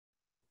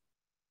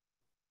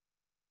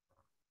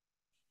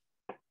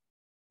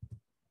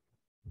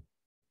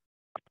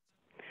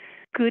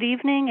Good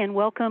evening and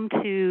welcome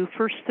to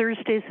First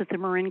Thursdays at the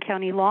Marin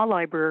County Law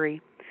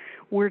Library.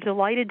 We're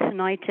delighted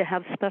tonight to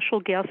have special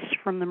guests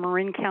from the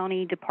Marin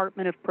County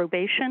Department of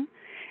Probation,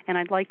 and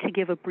I'd like to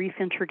give a brief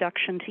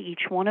introduction to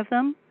each one of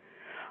them.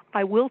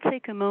 I will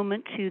take a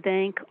moment to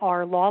thank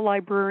our law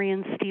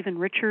librarian, Stephen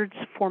Richards,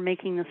 for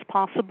making this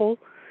possible.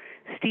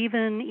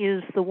 Stephen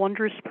is the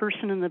wondrous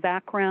person in the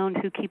background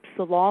who keeps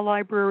the law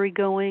library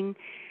going,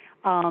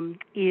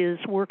 is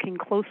working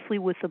closely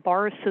with the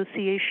Bar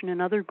Association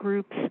and other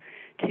groups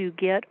to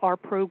get our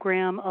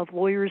program of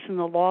lawyers in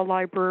the law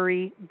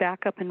library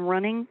back up and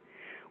running.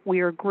 We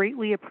are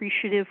greatly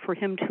appreciative for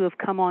him to have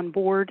come on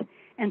board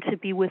and to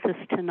be with us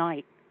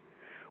tonight.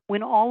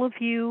 When all of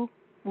you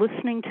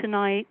listening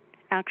tonight,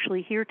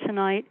 actually here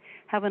tonight,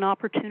 have an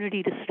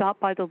opportunity to stop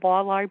by the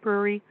law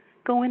library,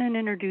 go in and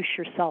introduce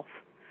yourself.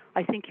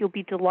 I think you'll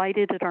be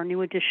delighted at our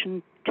new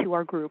addition to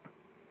our group.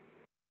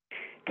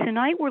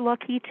 Tonight we're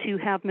lucky to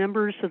have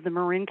members of the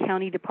Marin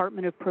County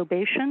Department of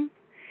Probation.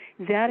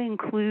 That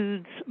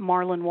includes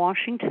Marlon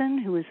Washington,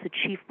 who is the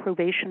Chief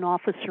Probation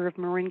Officer of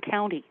Marin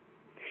County.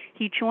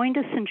 He joined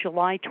us in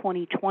July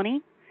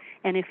 2020,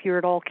 and if you're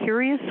at all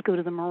curious, go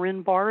to the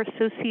Marin Bar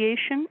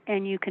Association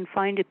and you can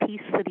find a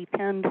piece that he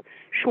penned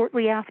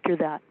shortly after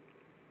that.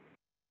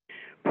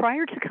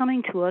 Prior to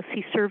coming to us,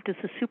 he served as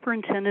the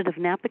superintendent of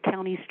Napa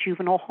County's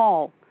Juvenile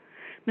Hall.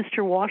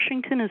 Mr.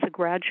 Washington is a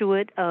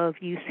graduate of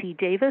UC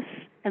Davis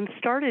and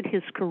started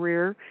his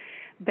career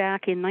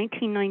back in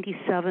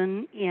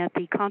 1997 at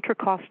the Contra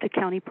Costa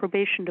County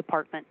Probation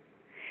Department.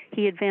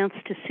 He advanced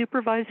to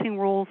supervising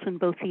roles in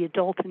both the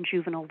adult and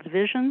juvenile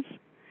divisions,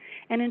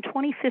 and in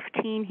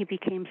 2015 he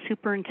became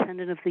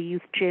superintendent of the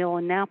youth jail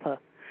in Napa,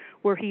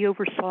 where he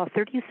oversaw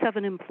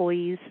 37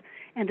 employees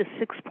and a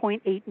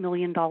 $6.8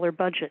 million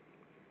budget.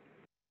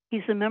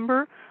 He's a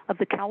member of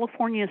the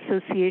California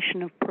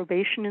Association of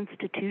Probation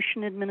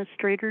Institution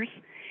Administrators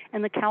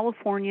and the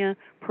California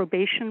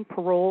Probation,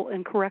 Parole,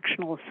 and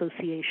Correctional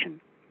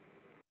Association.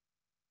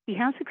 He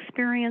has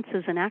experience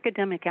as an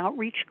academic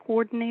outreach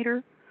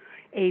coordinator,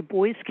 a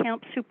boys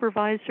camp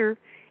supervisor,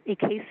 a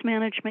case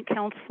management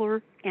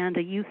counselor, and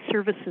a youth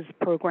services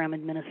program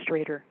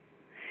administrator.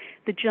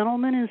 The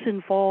gentleman is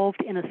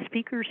involved in a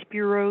speakers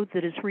bureau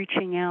that is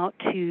reaching out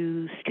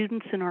to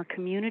students in our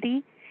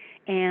community,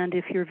 and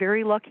if you're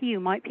very lucky,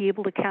 you might be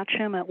able to catch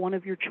him at one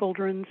of your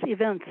children's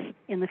events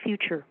in the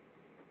future.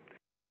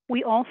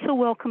 We also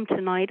welcome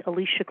tonight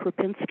Alicia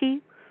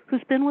Krupinski,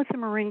 who's been with the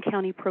Marin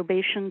County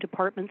Probation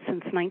Department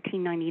since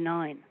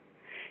 1999.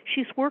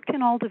 She's worked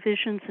in all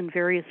divisions in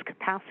various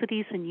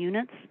capacities and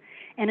units,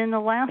 and in the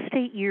last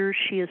 8 years,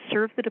 she has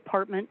served the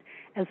department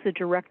as the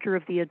director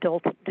of the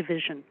Adult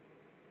Division.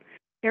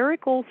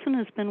 Eric Olson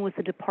has been with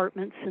the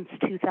department since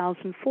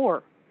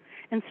 2004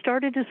 and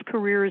started his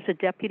career as a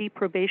deputy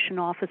probation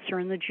officer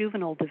in the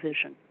Juvenile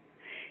Division.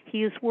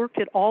 He has worked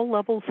at all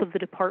levels of the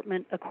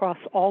department across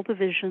all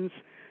divisions,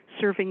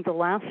 serving the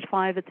last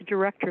 5 at the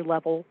director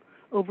level,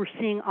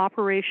 overseeing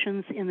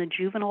operations in the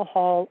Juvenile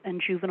Hall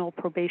and Juvenile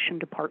Probation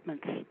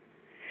Departments.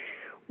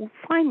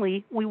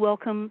 Finally, we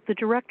welcome the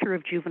Director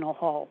of Juvenile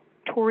Hall,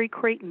 Tori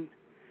Creighton,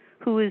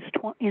 who in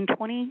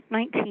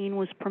 2019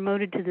 was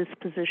promoted to this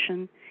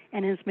position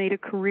and has made a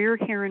career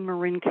here in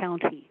Marin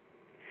County.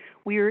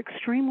 We are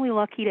extremely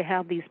lucky to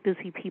have these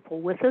busy people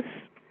with us.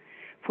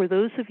 For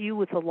those of you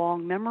with a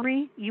long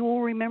memory, you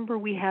will remember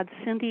we had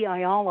Cindy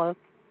Ayala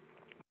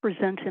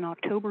present in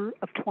October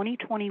of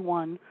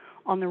 2021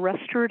 on the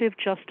Restorative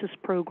Justice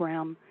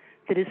Program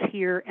that is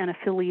here and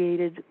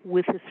affiliated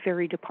with this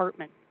very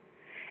department.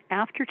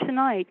 After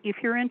tonight, if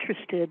you're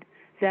interested,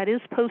 that is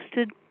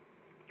posted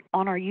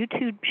on our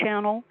YouTube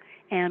channel,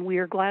 and we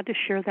are glad to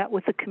share that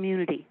with the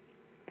community.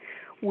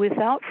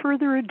 Without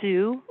further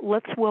ado,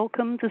 let's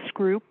welcome this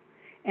group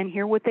and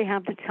hear what they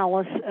have to tell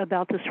us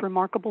about this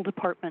remarkable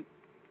department.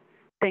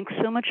 Thanks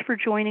so much for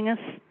joining us.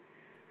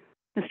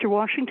 Mr.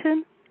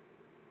 Washington?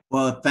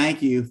 Well,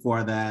 thank you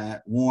for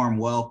that warm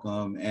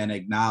welcome and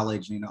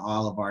acknowledging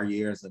all of our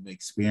years of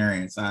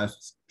experience. I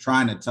was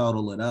trying to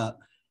total it up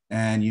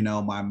and,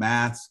 my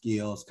math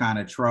skills kind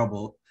of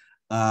troubled,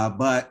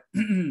 but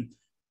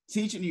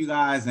teaching you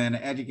guys and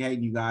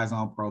educating you guys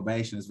on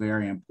probation is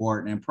very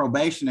important. And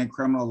probation in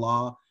criminal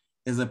law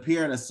is a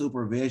period of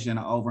supervision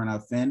over an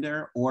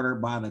offender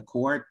ordered by the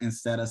court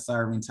instead of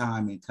serving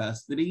time in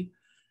custody.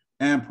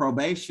 And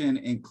probation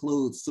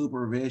includes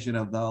supervision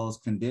of those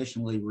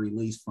conditionally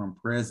released from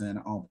prison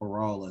on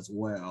parole as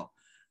well.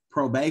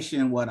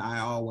 Probation, what I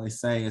always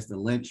say, is the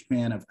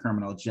linchpin of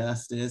criminal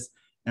justice,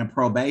 and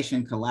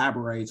probation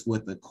collaborates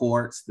with the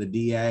courts, the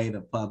DA,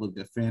 the public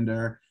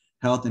defender,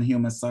 Health and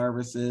Human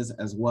Services,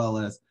 as well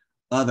as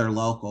other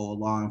local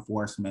law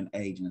enforcement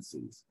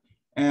agencies.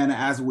 And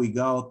as we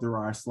go through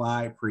our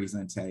slide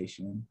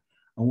presentation,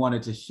 I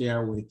wanted to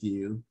share with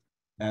you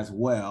as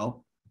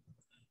well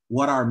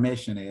what our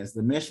mission is.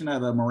 The mission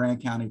of the Marin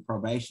County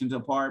Probation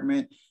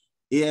Department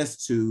is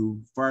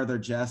to further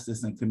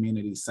justice and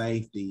community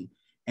safety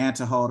and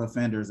to hold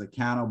offenders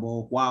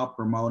accountable while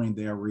promoting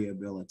their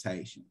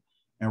rehabilitation.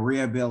 And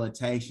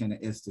rehabilitation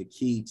is the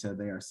key to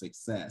their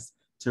success.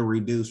 to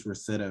reduce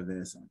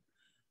recidivism.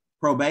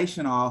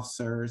 Probation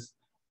officers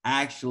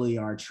actually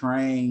are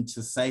trained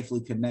to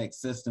safely connect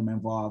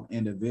system-involved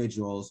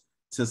individuals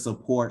to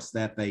supports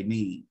that they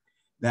need.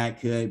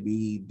 That could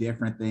be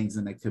different things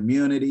in the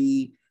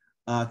community,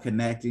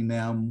 connecting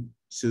them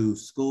to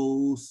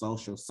schools,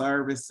 social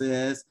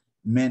services,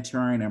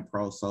 mentoring and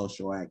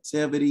pro-social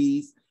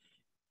activities,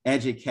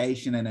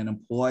 education and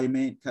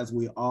employment, because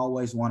we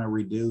always want to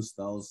reduce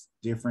those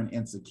different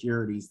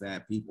insecurities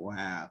that people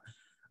have.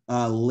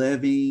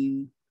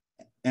 Living,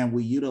 and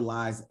we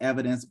utilize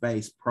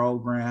evidence-based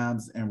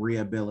programs and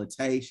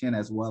rehabilitation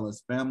as well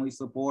as family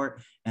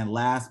support. And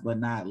last but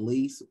not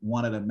least,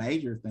 one of the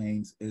major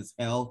things is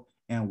health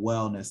and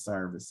wellness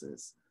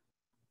services.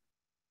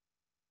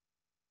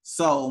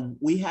 So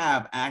we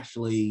have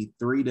actually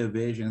 3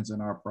 divisions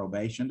in our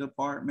probation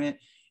department,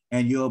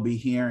 and you'll be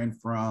hearing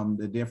from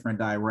the different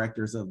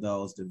directors of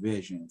those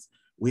divisions.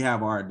 We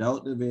have our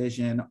adult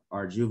division,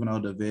 our juvenile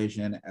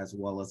division, as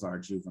well as our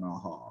juvenile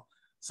hall.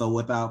 So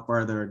without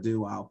further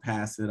ado, I'll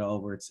pass it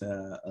over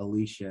to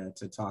Alicia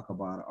to talk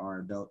about our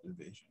adult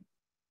division.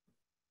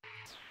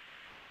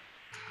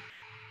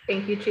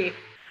 Thank you, Chief.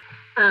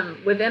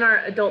 Within our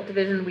adult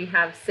division, we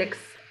have 6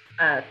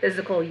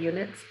 physical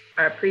units: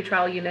 our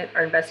pretrial unit,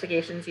 our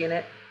investigations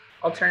unit,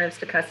 alternatives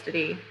to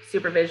custody,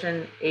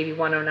 supervision, AB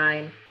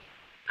 109,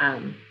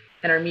 and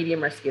our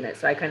medium risk unit.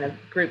 So I kind of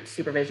grouped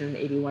supervision and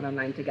AB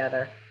 109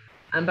 together.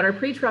 But our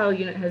pretrial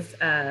unit has,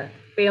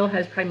 bail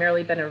has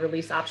primarily been a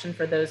release option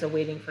for those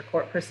awaiting for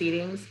court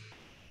proceedings.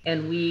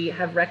 And we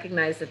have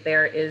recognized that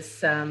there is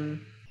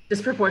some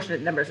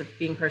disproportionate numbers of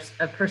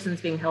persons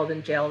being held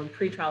in jail in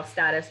pretrial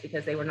status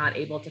because they were not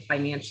able to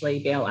financially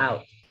bail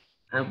out.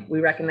 We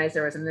recognize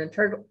there was an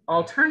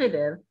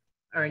alternative,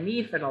 or a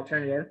need for an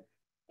alternative,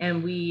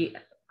 and we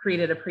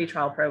created a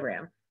pretrial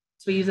program.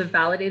 So we use a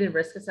validated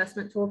risk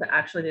assessment tool to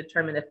actually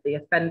determine if the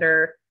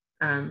offender,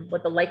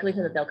 what the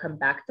likelihood that they'll come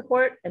back to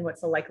court and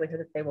what's the likelihood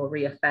that they will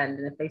reoffend.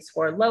 And if they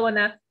score low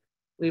enough,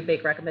 we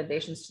make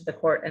recommendations to the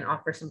court and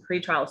offer some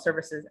pretrial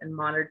services and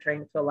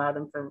monitoring to allow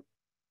them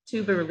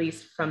to be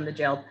released from the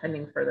jail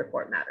pending further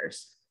court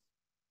matters.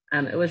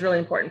 It was really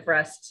important for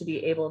us to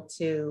be able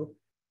to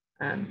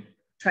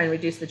try and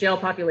reduce the jail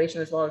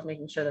population, as well as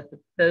making sure that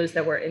those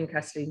that were in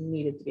custody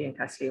needed to be in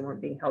custody and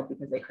weren't being held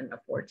because they couldn't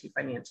afford to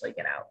financially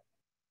get out.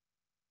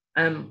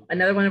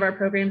 Another one of our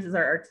programs is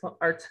our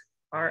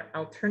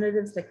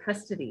alternatives to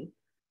custody.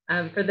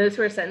 For those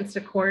who are sentenced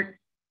to court,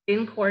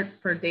 in court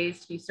for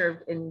days to be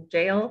served in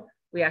jail,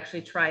 we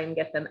actually try and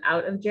get them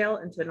out of jail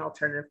into an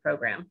alternative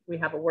program. We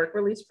have a work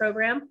release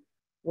program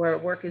where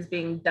work is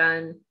being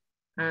done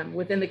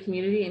within the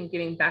community and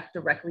giving back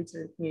directly to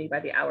the community by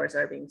the hours that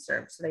are being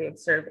served. So they have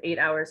served 8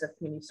 hours of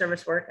community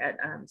service work at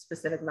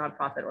specific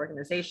nonprofit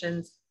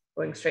organizations,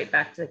 going straight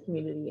back to the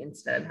community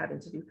instead of having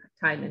to do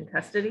time in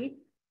custody.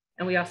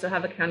 And we also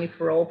have a county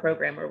parole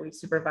program where we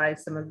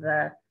supervise some of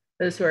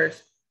those who are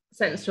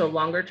sentenced to a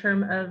longer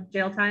term of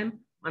jail time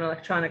on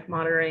electronic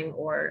monitoring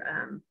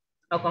or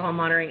alcohol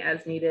monitoring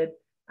as needed,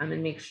 and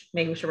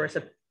making sure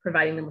we're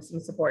providing them with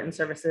some support and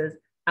services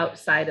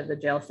outside of the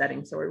jail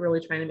setting. So we're really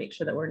trying to make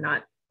sure that we're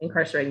not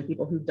incarcerating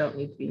people who don't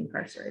need to be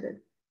incarcerated.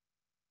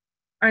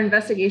 Our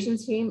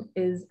investigations team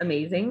is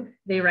amazing.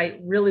 They write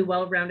really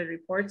well-rounded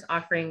reports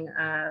offering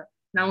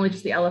not only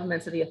just the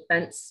elements of the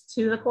offense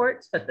to the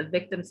courts, but the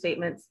victim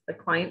statements, the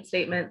client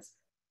statements,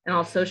 and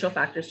all social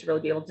factors to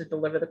really be able to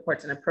deliver the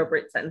courts an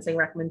appropriate sentencing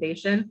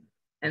recommendation.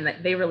 And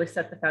that they really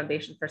set the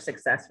foundation for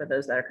success for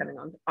those that are coming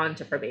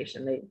onto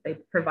probation. They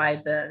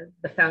provide the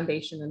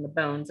foundation and the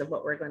bones of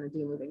what we're going to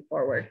do moving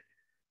forward.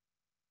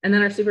 And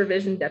then our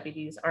supervision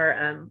deputies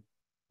are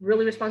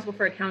really responsible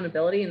for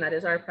accountability, and that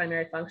is our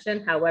primary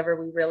function. However,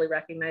 we really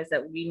recognize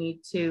that we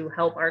need to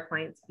help our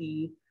clients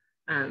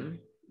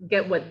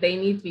get what they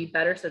need to be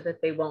better so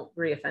that they won't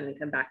reoffend and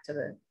come back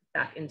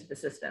into the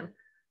system.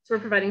 So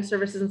we're providing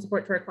services and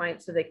support to our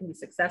clients so they can be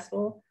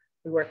successful.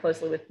 We work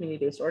closely with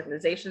community-based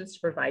organizations to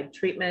provide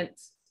treatment,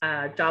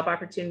 job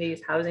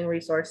opportunities, housing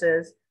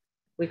resources.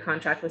 We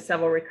contract with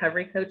several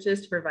recovery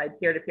coaches to provide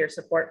peer-to-peer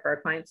support for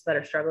our clients that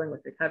are struggling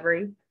with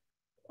recovery.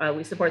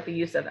 We support the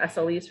use of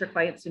SLEs for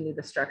clients who need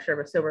the structure of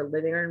a sober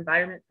living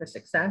environment for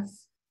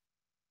success.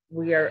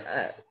 We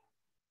are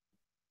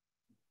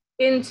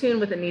in tune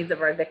with the needs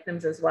of our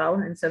victims as well.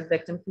 And so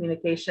victim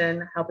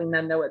communication, helping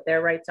them know what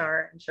their rights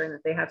are, ensuring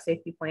that they have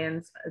safety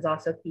plans is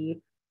also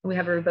key. And we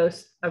have a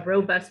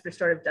robust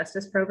restorative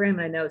justice program.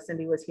 And I know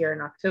Cindy was here in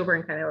October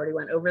and kind of already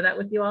went over that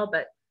with you all,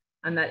 but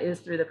that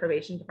is through the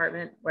probation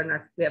department,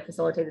 where we have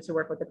facilitators to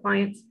work with the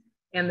clients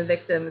and the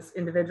victims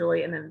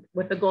individually, and then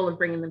with the goal of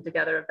bringing them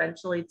together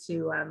eventually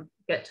to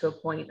get to a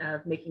point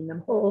of making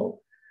them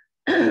whole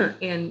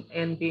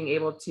and being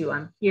able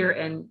to hear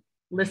and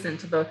listen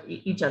to both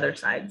each other's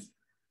sides.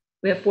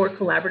 We have 4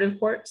 collaborative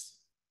courts,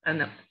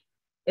 and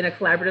in a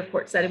collaborative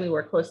court setting, we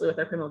work closely with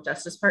our criminal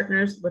justice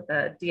partners, with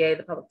the DA,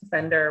 the public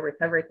defender,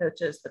 recovery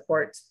coaches, the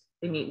courts.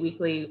 They meet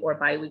weekly or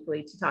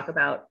bi-weekly to talk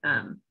about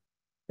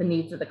the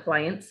needs of the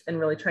clients and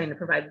really trying to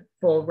provide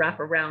full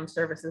wraparound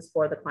services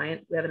for the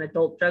client. We have an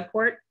adult drug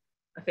court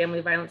a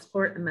family violence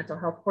court, a mental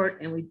health court,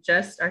 and we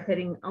just are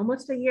hitting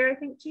almost a year, I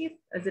think, Chief.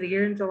 Is it a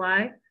year in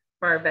July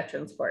for our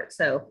veterans court?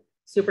 So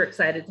super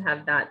excited to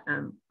have that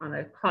on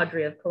a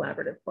cadre of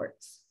collaborative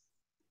courts.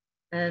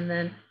 And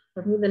then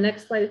for me, the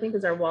next slide, I think,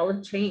 is our wall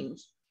of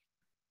change.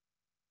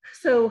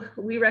 So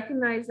we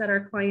recognize that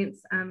our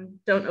clients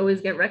don't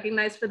always get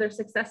recognized for their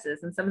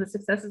successes, and some of the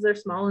successes are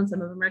small and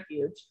some of them are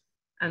huge.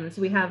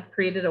 So we have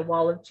created a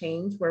wall of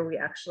change where we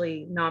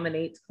actually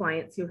nominate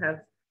clients who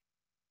have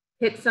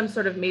hit some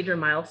sort of major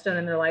milestone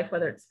in their life,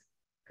 whether it's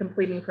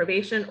completing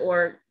probation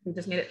or they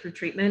just made it through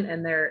treatment,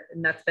 and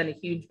that's been a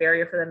huge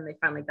barrier for them, and they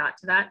finally got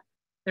to that.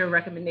 They're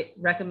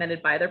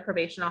recommended by their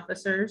probation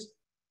officers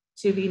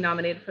to be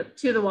nominated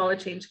to the Wall of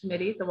Change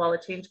Committee. The Wall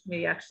of Change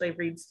Committee actually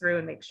reads through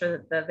and makes sure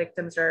that the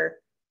victims are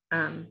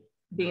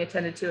being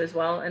attended to as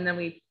well. And then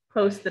we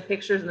post the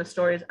pictures and the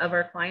stories of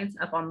our clients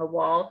up on the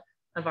wall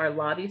of our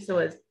lobby. So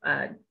as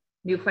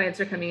new clients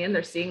are coming in,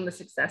 they're seeing the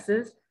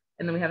successes.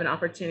 And then we have an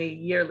opportunity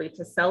yearly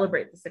to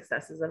celebrate the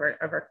successes of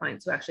our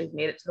clients who actually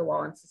made it to the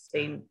wall and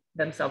sustain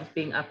themselves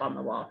being up on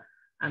the wall.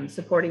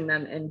 Supporting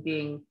them and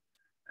being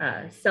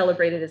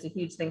celebrated is a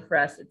huge thing for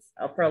us. It's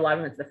for a lot of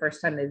them, it's the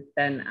first time they've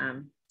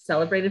been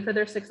celebrated for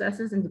their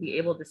successes, and to be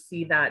able to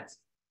see that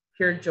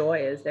pure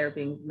joy as they're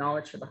being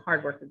acknowledged for the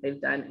hard work that they've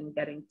done and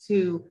getting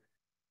to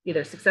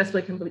either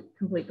successfully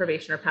complete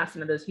probation or pass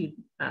into those huge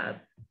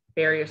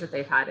barriers that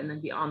they've had and then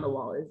be on the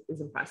wall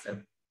is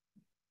impressive.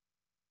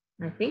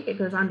 And I think it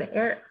goes on to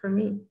Eric for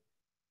me.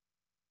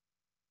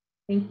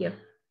 Thank you.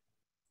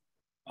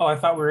 Oh, I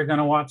thought we were going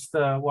to watch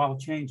the Wall of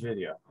Change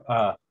video.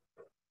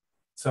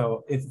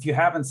 So if you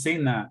haven't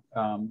seen that,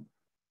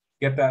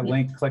 get that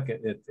link, click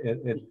it.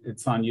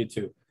 It's on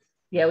YouTube.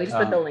 Yeah, we just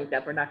put the link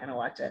up. We're not going to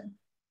watch it.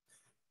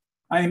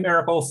 I am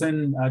Eric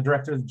Olson,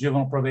 Director of the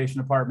Juvenile Probation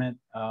Department.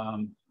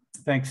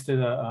 Thanks to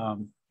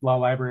the Law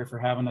Library for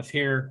having us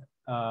here.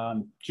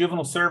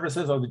 Juvenile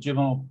Services, or the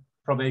Juvenile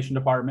Probation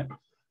Department.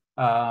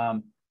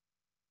 The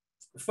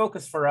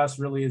focus for us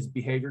really is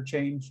behavior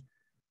change.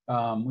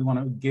 We want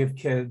to give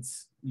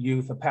kids,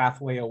 youth, a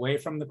pathway away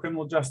from the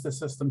criminal justice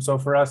system. So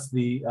for us,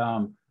 the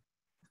kind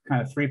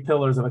of three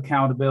pillars of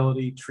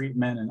accountability,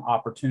 treatment, and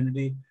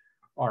opportunity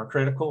are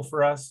critical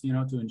for us,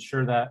 to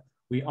ensure that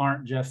we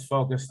aren't just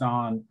focused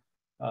on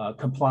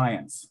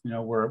compliance.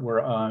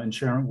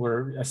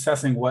 We're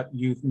assessing what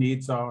youth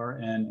needs are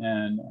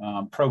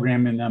and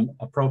programming them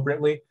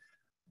appropriately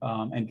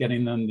and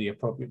getting them the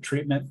appropriate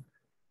treatment.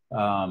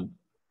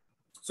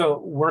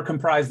 So we're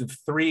comprised of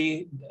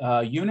three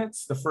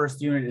units. The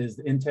first unit is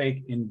the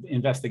Intake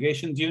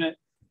Investigations Unit.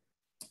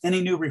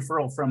 Any new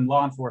referral from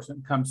law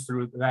enforcement comes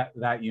through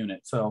that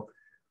unit. So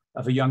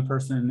if a young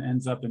person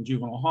ends up in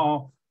juvenile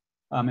hall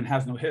and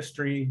has no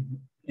history,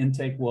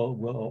 intake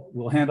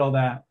will handle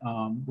that.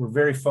 We're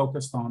very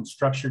focused on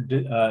structured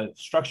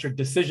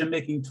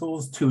decision-making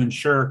tools to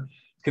ensure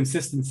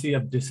consistency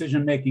of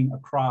decision-making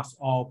across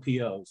all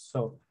POs.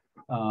 So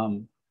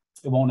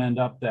it won't end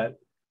up that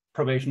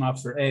probation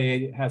officer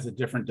A has a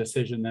different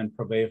decision than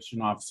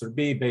probation officer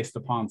B based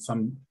upon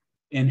some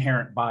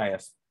inherent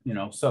bias,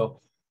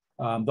 So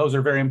those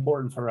are very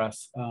important for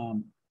us.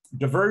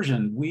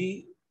 Diversion,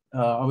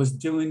 I was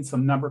doing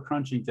some number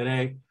crunching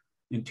today.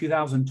 In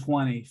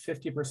 2020,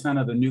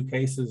 50% of the new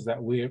cases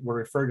that were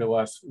referred to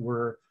us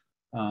were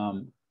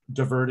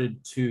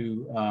diverted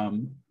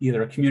to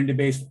either a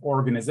community-based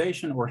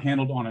organization or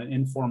handled on an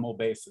informal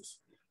basis.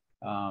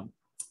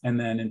 And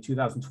then in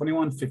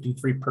 2021,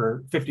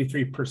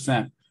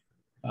 53%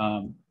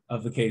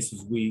 of the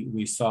cases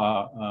we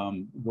saw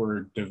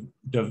were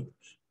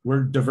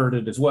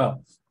diverted as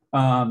well.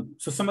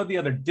 So some of the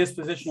other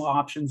dispositional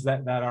options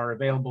that are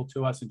available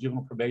to us in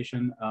juvenile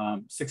probation,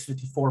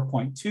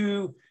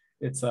 654.2,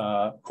 it's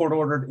a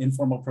court-ordered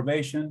informal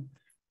probation.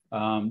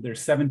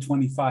 There's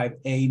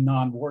 725A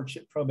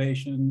non-wardship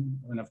probation,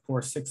 and of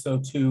course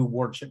 602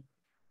 wardship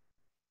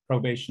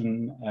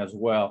probation as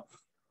well.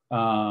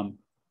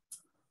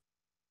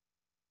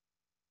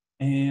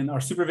 And our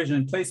supervision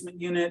and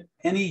placement unit,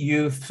 any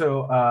youth.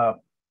 So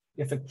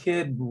if a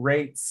kid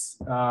rates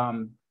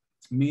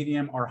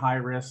medium or high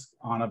risk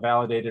on a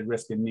validated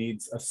risk and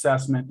needs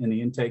assessment in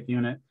the intake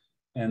unit,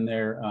 and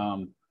they're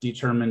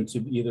determined to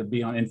either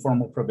be on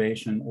informal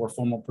probation or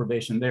formal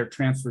probation, they're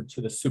transferred to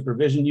the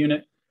supervision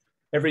unit.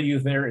 Every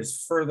youth there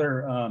is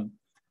further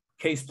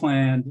case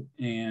planned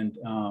and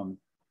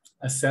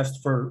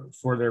assessed for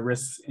their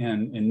risks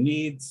and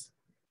needs.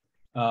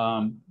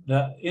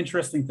 The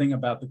interesting thing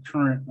about the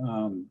current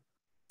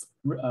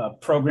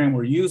program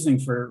we're using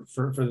for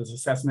this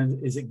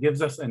assessment is it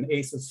gives us an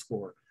ACEs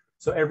score.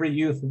 So every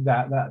youth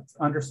that's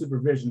under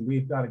supervision,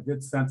 we've got a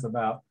good sense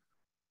about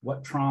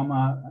what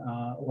trauma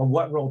or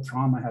what role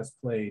trauma has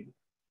played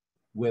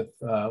with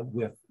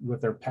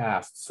their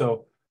past.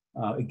 So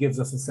it gives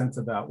us a sense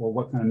about, well,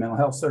 what kind of mental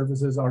health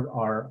services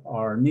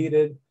are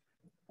needed.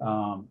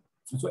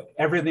 So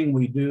everything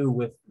we do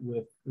with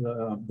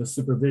the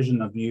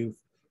supervision of youth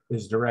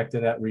is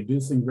directed at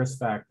reducing risk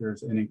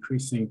factors and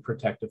increasing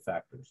protective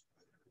factors.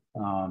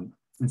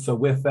 And so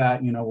with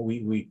that,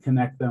 we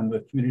connect them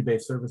with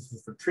community-based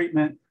services for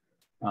treatment,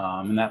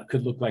 And that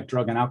could look like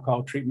drug and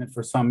alcohol treatment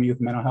for some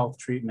youth, mental health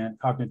treatment,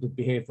 cognitive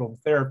behavioral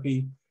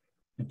therapy,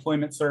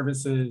 employment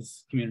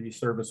services, community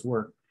service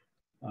work.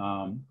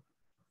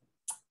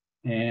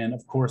 And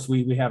of course,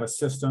 we have a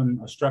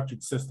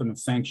structured system of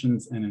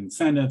sanctions and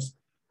incentives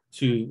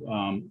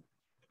to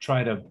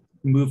try to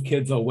move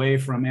kids away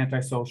from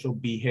antisocial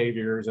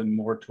behaviors and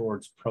more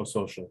towards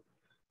pro-social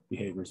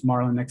behaviors.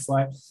 Marlon, next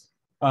slide.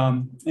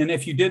 And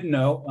if you didn't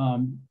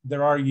know,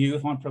 there are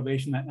youth on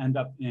probation that end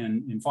up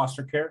in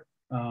foster care.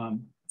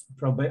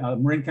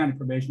 Marin County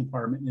Probation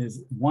Department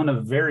is one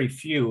of very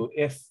few,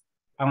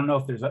 I don't know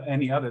if there's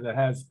any other that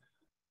has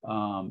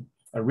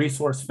a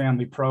resource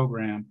family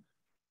program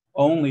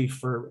only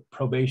for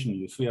probation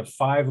youth. We have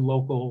 5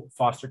 local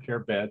foster care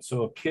beds.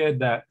 So a kid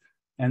that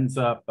ends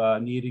up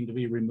needing to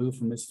be removed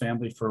from his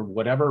family for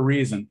whatever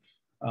reason,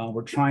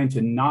 we're trying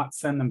to not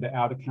send them to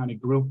out-of-county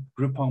group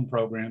home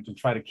programs and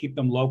try to keep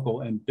them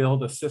local and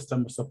build a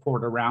system of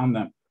support around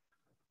them.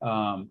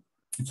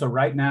 And so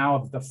right now,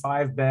 of the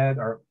 5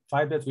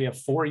 beds, we have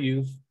 4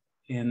 youth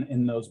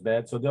in those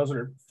beds. So those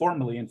are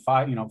formerly in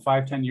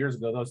 5-10 years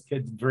ago, those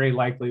kids very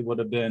likely would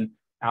have been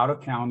out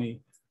of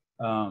county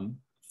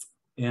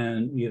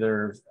in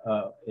either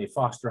a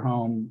foster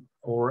home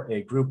or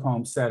a group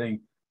home setting,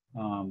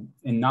 and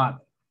would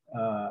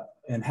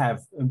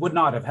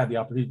not have had the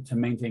opportunity to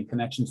maintain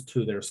connections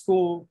to their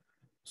school,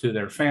 to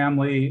their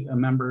family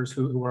members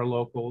who are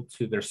local,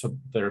 to their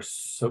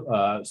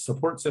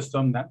support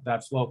system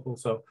that's local.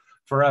 So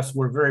for us,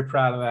 we're very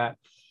proud of that.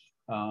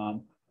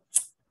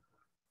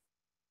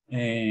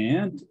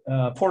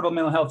 Portal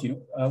Mental Health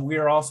Unit. We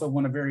are also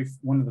one of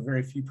the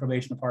very few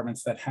probation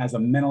departments that has a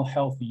mental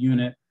health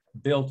unit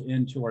built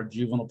into our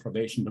juvenile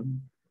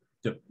probation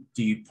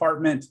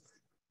department.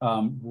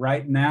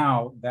 Right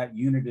now, that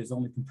unit is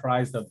only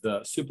comprised of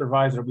the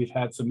supervisor. We've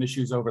had some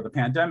issues over the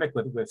pandemic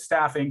with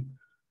staffing,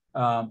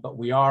 but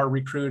we are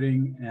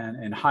recruiting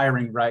and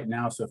hiring right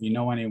now. So if you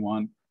know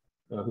anyone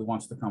who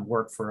wants to come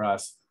work for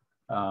us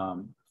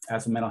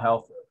as a mental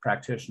health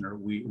practitioner,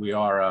 we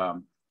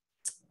are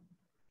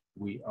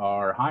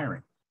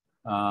hiring.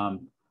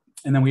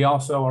 And then we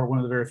also are one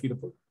of the very few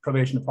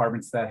probation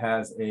departments that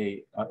has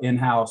a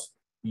in-house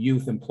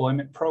youth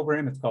employment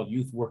program. It's called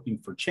Youth Working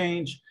for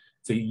Change.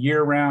 It's a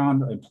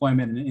year-round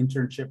employment and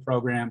internship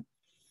program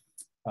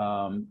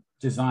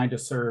designed to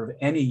serve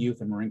any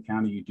youth in Marin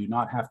County. You do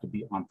not have to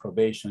be on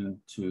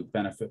probation to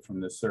benefit from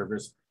this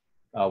service.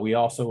 We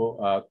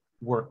also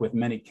work with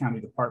many county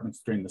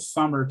departments during the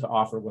summer to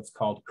offer what's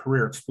called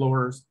Career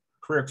Explorers.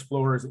 Career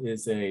Explorers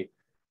is a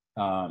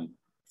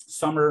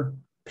summer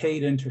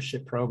paid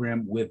internship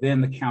program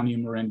within the County of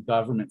Marin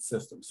government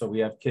system. So we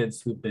have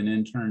kids who've been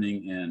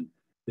interning in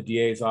the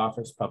DA's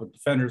office, Public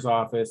Defender's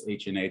office,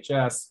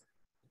 HNHS,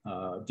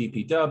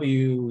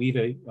 DPW. We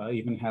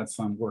even had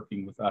some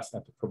working with us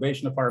at the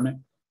probation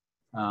department.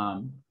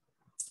 And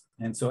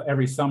so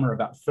every summer,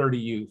 about 30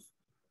 youth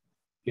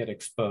get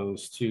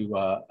exposed to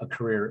a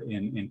career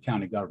in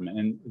county government.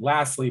 And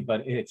lastly,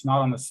 but it's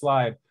not on the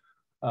slide,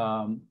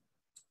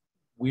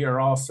 we are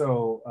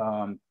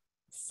also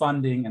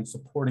funding and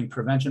supporting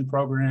prevention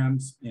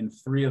programs in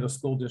 3 of the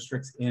school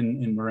districts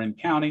in Marin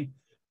County,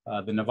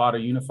 the Nevada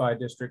Unified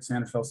District,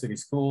 Santa Fe City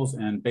Schools,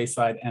 and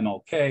Bayside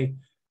MLK.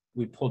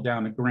 We pulled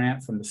down a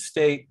grant from the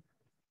state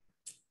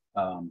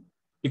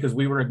because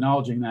we were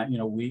acknowledging that,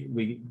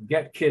 we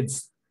get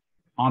kids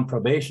on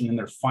probation and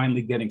they're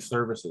finally getting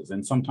services.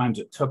 And sometimes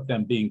it took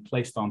them being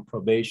placed on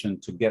probation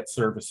to get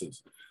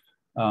services.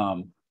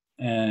 And,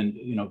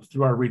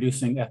 through our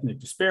Reducing Ethnic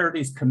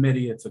Disparities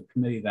Committee, it's a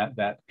committee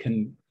that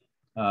can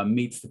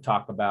meets to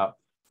talk about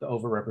the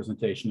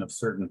overrepresentation of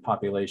certain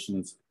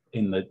populations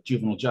in the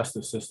juvenile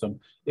justice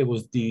system. It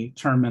was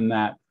determined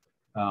that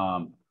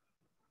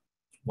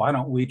why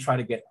don't we try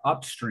to get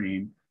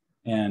upstream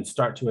and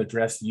start to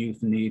address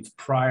youth needs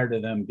prior to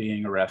them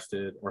being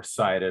arrested or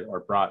cited or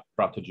brought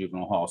to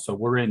juvenile hall. So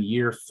we're in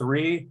year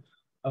 3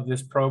 of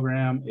this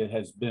program. It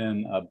has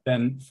been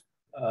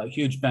a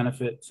huge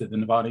benefit to the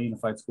Nevada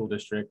Unified School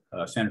District,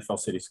 Santa Fe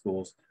City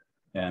Schools,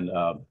 and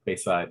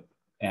Bayside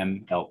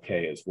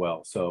MLK as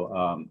well.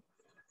 So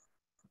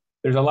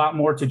there's a lot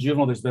more to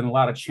juvenile. There's been a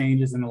lot of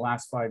changes in the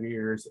last 5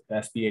 years.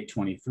 SB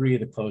 823,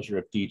 the closure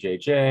of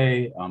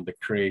DJJ, the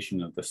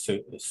creation of the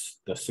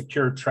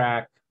secure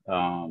track.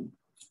 And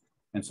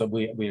so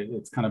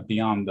it's kind of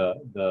beyond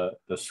the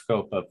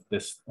scope of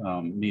this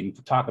meeting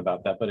to talk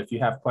about that. But if you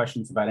have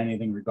questions about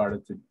anything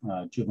regarding to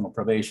juvenile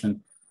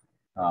probation,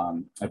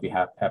 I'd be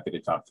happy to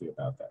talk to you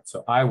about that.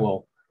 So I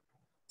will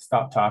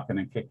stop talking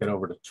and kick it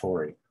over to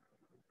Tori.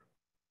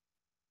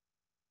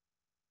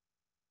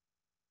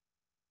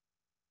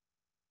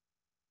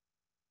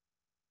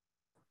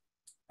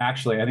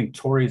 Actually, I think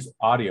Tori's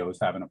audio is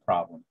having a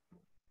problem.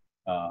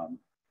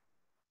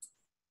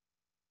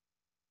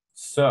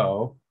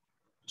 So,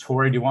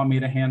 Tori, do you want me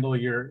to handle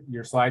your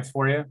slides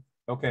for you?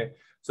 Okay.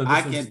 So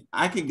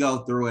I can go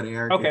through it,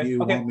 Eric, if you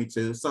want me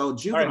to. So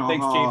juvenile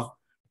hall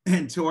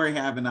and Tori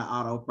having an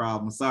auto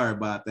problem. Sorry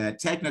about that.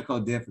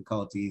 Technical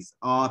difficulties,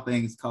 all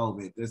things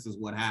COVID. This is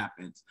what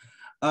happens.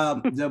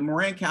 The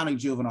Marin County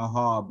Juvenile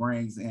Hall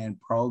brings in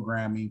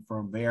programming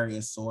from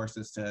various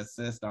sources to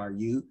assist our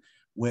youth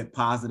with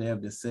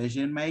positive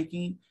decision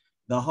making.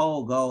 The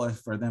whole goal is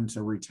for them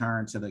to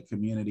return to the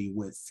community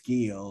with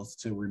skills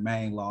to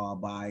remain law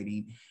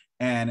abiding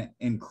and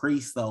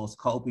increase those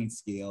coping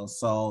skills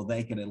so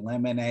they can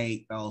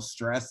eliminate those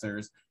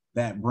stressors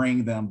that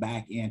bring them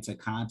back into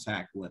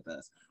contact with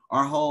us.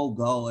 Our whole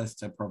goal is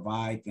to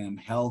provide them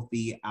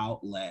healthy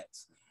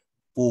outlets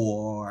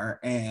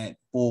for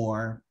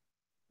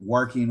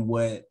working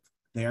with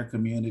their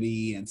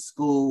community and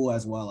school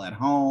as well at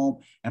home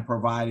and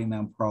providing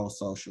them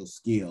pro-social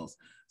skills.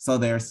 So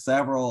there are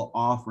several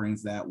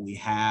offerings that we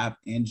have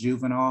in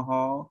juvenile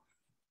hall.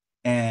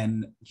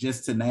 And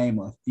just to name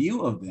a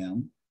few of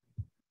them,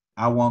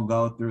 I won't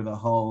go through the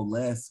whole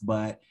list,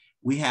 but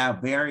we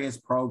have various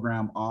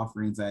program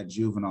offerings at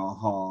juvenile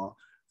hall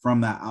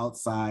from the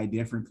outside,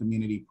 different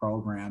community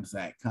programs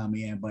that come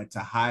in, but to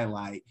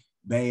highlight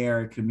Bay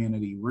Area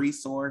Community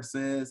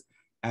Resources,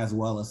 as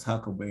well as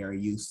Huckleberry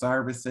Youth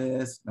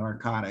Services,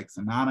 Narcotics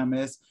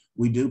Anonymous.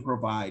 We do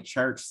provide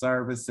church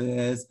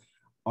services,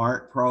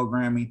 art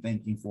programming,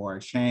 Thinking for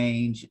a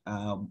Change.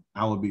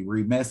 I would be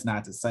remiss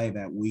not to say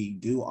that we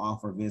do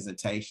offer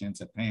visitation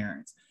to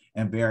parents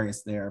and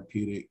various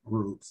therapeutic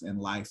groups and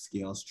life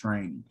skills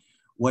training.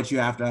 What you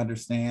have to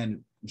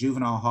understand,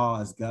 juvenile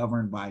hall is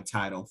governed by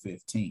Title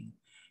 15.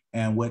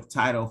 And with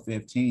Title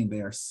 15,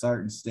 there are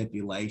certain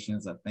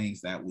stipulations of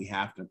things that we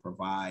have to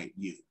provide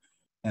you.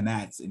 And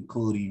that's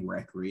including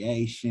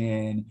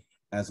recreation,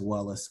 as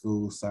well as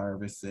school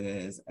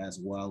services, as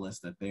well as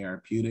the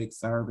therapeutic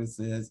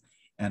services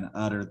and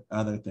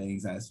other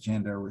things as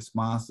gender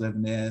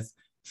responsiveness,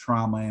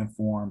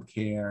 trauma-informed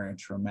care and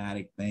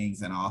traumatic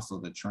things, and also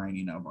the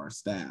training of our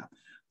staff.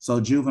 So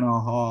juvenile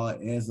hall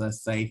is a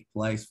safe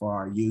place for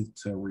our youth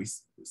to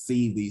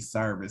receive these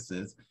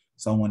services.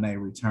 So when they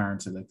return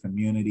to the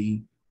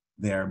community,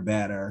 they're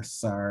better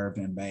served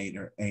and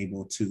better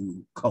able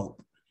to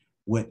cope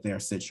with their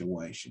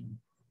situation.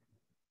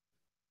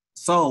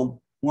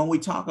 So when we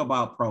talk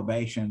about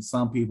probation,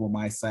 some people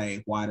might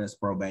say, why does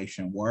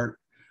probation work?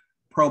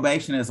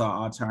 Probation is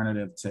our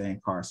alternative to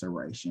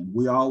incarceration.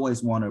 We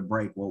always want to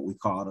break what we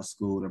call the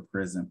school to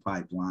prison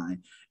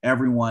pipeline.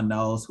 Everyone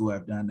knows who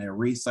have done their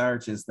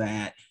research is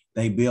that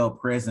they build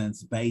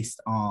prisons based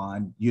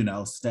on,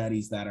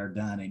 studies that are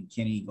done in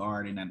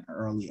kindergarten and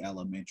early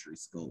elementary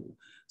school.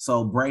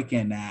 So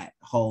breaking that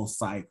whole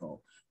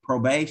cycle.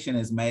 Probation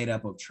is made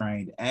up of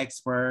trained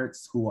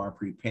experts who are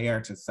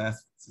prepared to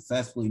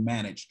successfully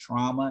manage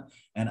trauma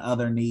and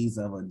other needs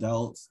of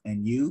adults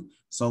and youth.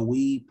 So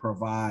we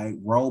provide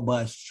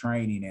robust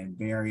training in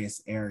various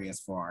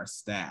areas for our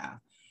staff.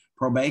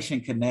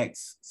 Probation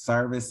connects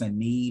service and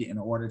need in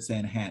order to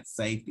enhance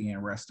safety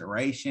and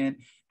restoration.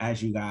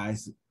 As you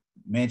guys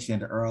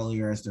mentioned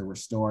earlier, as the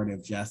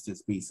restorative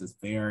justice piece is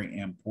very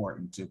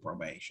important to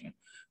probation.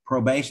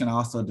 Probation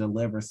also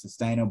delivers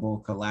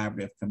sustainable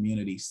collaborative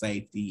community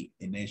safety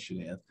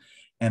initiative,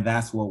 and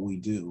that's what we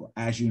do.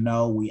 As you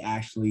know, we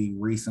actually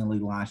recently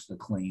launched a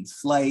clean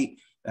slate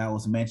that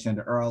was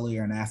mentioned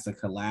earlier, and that's a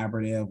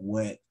collaborative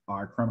with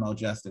our criminal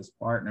justice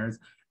partners,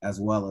 as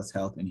well as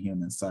Health and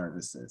Human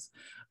Services.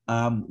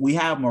 We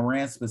have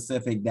Marin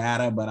specific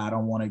data, but I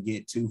don't want to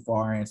get too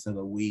far into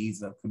the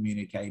weeds of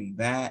communicating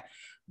that.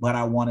 But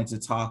I wanted to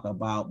talk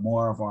about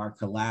more of our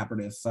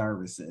collaborative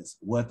services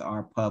with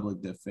our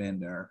public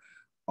defender,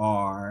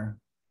 our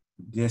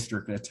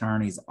district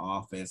attorney's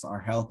office, our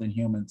health and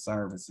human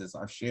services,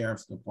 our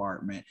sheriff's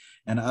department,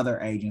 and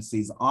other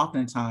agencies.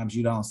 Oftentimes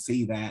you don't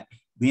see that,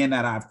 being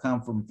that I've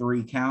come from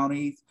 3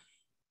 counties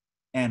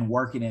and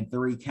working in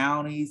 3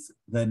 counties,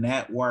 the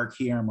network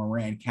here in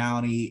Marin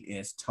County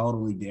is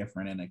totally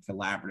different in the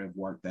collaborative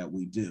work that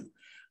we do.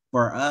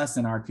 For us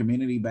and our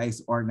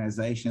community-based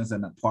organizations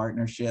and the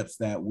partnerships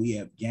that we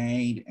have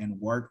gained and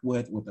worked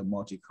with the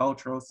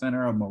Multicultural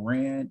Center of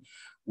Marin,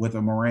 with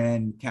the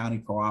Marin County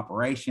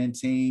Cooperation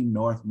Team,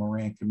 North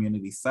Marin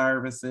Community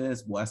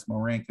Services, West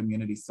Marin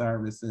Community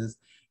Services,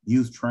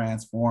 Youth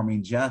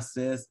Transforming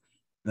Justice,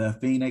 the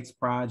Phoenix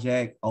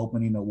Project,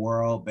 Opening the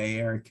World, Bay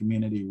Area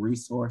Community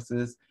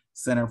Resources,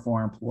 Center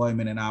for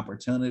Employment and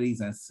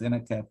Opportunities, and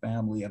Seneca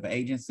Family of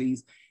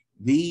Agencies.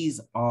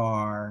 These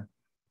are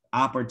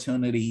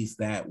opportunities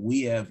that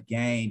we have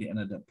gained in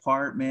a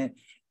department.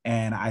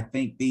 And I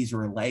think these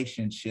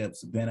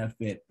relationships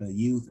benefit the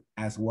youth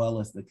as well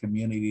as the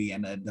community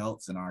and the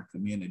adults in our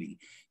community.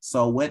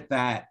 So with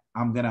that,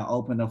 I'm going to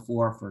open the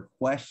floor for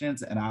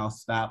questions, and I'll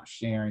stop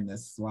sharing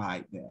this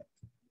slide deck.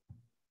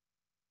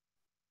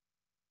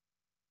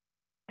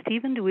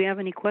 Stephen, do we have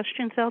any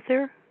questions out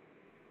there?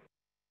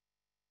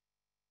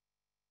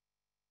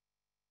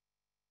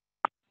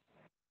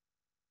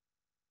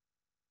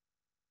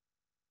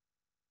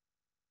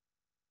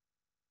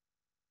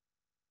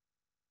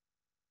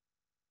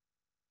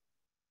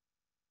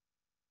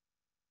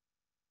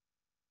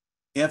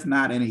 If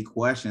not any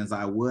questions,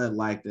 I would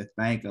like to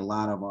thank a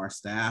lot of our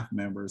staff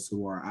members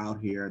who are out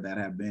here that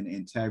have been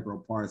integral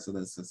parts of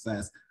the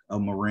success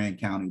of Marin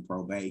County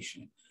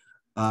Probation.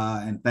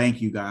 and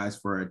thank you guys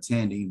for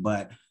attending.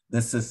 But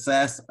the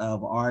success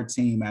of our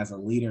team as a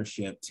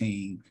leadership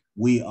team,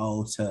 we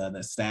owe to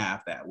the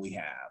staff that we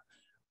have.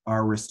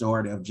 Our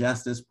restorative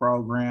justice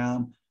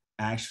program,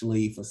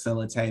 actually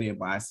facilitated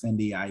by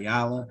Cindy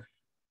Ayala.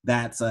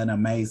 That's an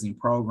amazing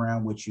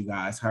program, which you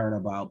guys heard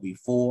about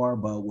before,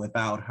 but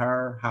without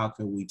her, how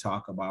could we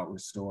talk about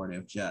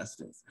restorative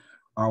justice?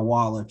 Our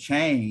wall of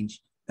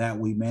change that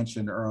we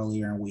mentioned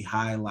earlier and we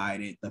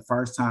highlighted, the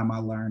first time I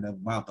learned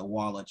about the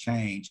wall of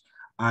change,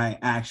 I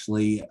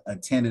actually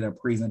attended a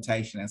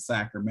presentation in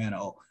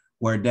Sacramento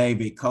where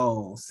David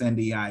Cole,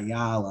 Cindy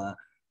Ayala,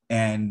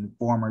 and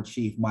former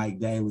Chief Mike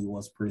Daly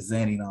was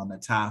presenting on the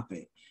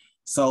topic.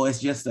 So it's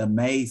just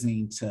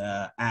amazing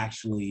to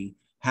actually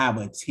have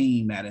a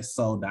team that is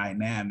so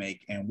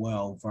dynamic and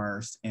well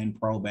versed in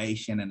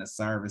probation and the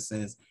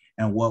services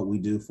and what we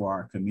do for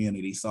our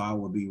community. So I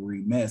would be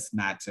remiss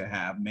not to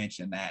have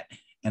mentioned that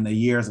and the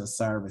years of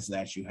service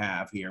that you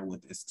have here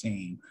with this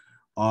team.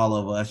 All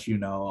of us, you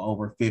know,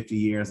 over 50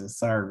 years of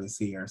service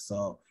here.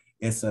 So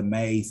it's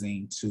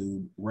amazing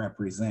to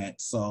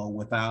represent. So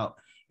without,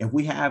 if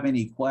we have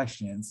any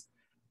questions,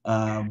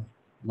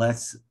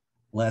 let's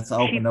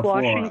open Chief the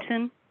floor.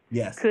 Washington,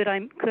 yes. Could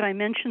I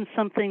mention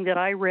something that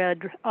I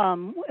read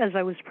as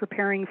I was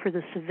preparing for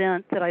this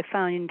event that I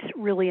found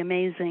really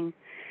amazing?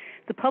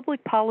 The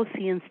Public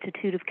Policy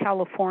Institute of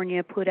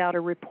California put out a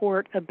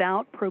report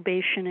about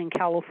probation in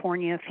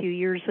California a few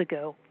years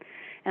ago,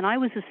 and I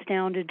was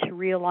astounded to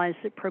realize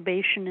that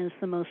probation is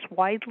the most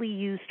widely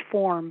used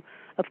form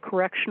of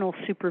correctional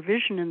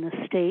supervision in the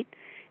state,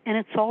 and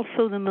it's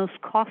also the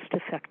most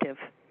cost-effective.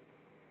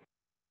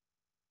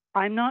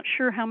 I'm not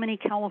sure how many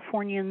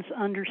Californians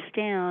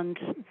understand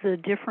the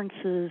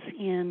differences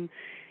in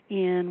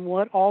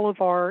what all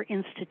of our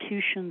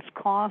institutions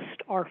cost,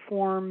 our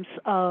forms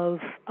of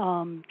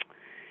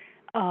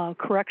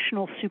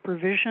correctional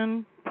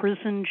supervision,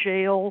 prison,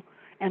 jail,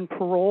 and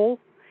parole,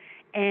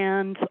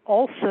 and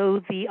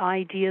also the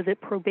idea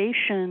that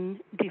probation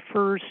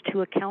defers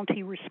to a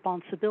county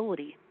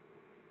responsibility.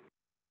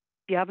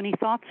 Do you have any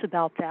thoughts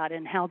about that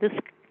and how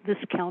this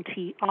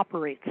county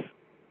operates?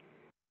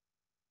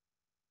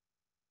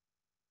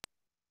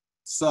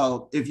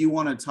 So if you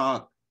want to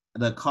talk,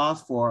 the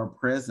cost for a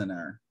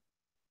prisoner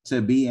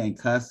to be in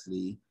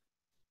custody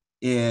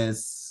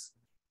is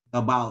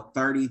about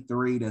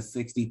 $33,000 to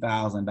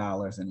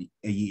 $60,000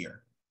 a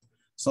year.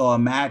 So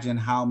imagine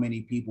how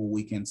many people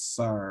we can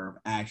serve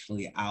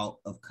actually out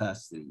of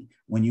custody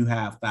when you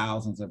have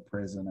thousands of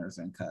prisoners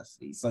in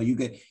custody. So you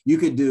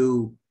could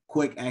do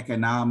quick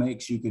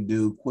economics, you could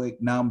do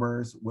quick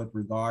numbers with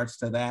regards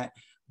to that.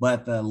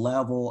 But the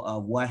level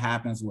of what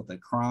happens with a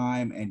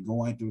crime and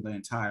going through the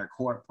entire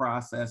court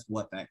process,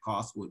 what that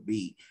cost would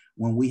be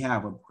when we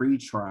have a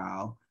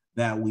pretrial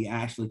that we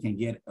actually can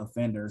get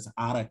offenders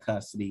out of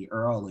custody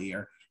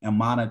earlier and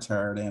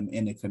monitor them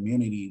in the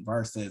community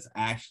versus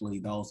actually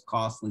those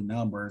costly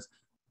numbers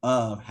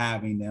of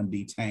having them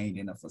detained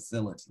in a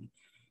facility.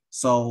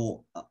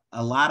 So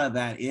a lot of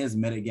that is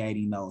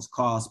mitigating those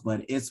costs,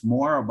 but it's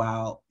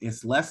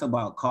less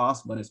about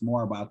cost, but it's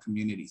more about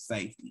community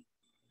safety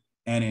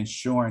and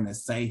ensuring the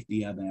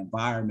safety of the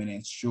environment,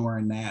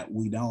 ensuring that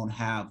we don't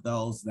have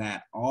those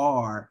that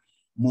are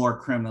more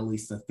criminally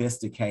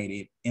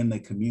sophisticated in the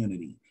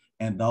community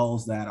and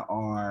those that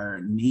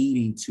are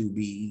needing to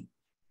be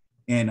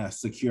in a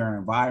secure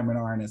environment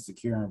or in a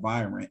secure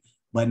environment,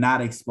 but not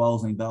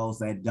exposing those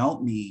that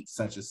don't need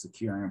such a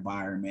secure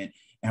environment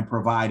and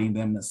providing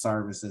them the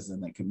services in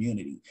the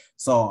community.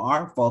 So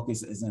our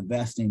focus is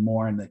investing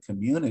more in the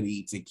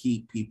community to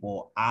keep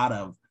people out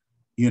of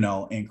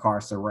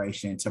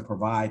incarceration, to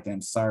provide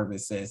them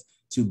services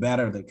to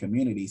better the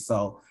community.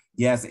 So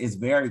yes, it's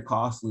very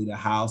costly to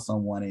house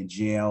someone in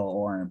jail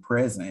or in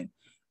prison,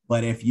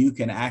 but if you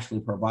can actually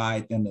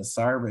provide them the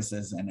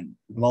services and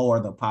lower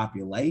the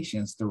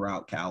populations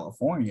throughout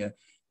California,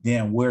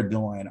 then we're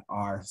doing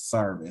our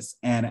service.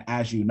 And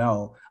as you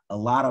know, a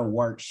lot of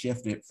work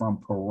shifted from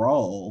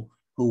parole,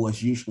 who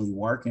was usually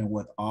working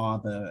with all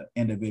the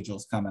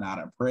individuals coming out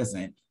of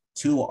prison,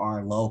 to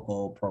our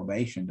local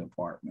probation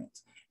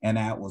departments. And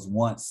that was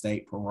once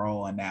state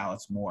parole, and now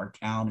it's more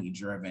county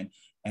driven.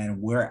 And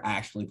we're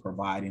actually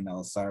providing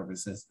those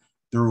services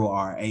through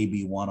our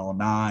AB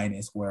 109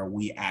 is where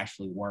we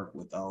actually work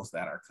with those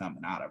that are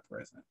coming out of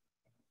prison.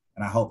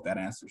 And I hope that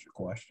answers your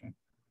question.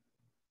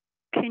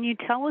 Can you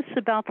tell us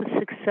about the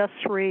success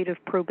rate of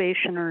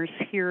probationers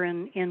here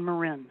in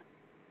Marin?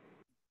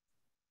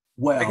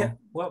 Well,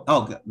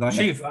 go ahead.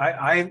 Chief,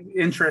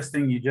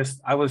 interesting.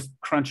 I was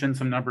crunching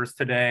some numbers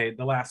today.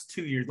 The last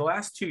 2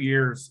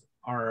 years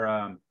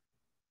are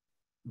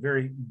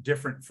very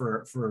different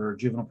for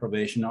juvenile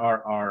probation.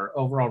 Our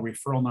overall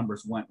referral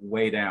numbers went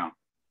way down.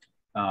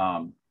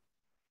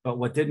 But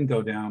what didn't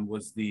go down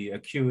was the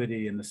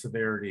acuity and the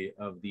severity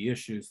of the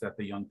issues that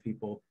the young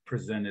people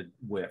presented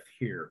with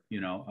here.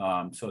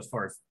 So as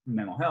far as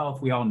mental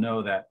health, we all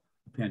know that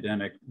the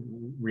pandemic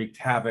wreaked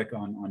havoc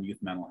on youth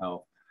mental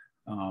health.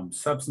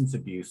 Substance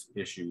abuse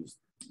issues,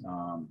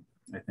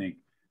 I think.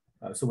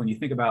 So when you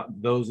think about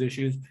those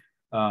issues,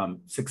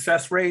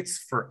 Success rates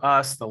for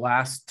us the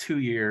last 2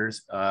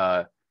 years,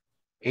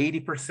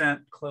 80%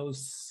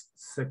 closed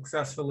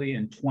successfully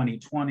in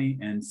 2020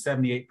 and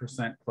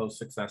 78% closed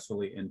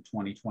successfully in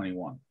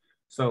 2021.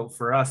 So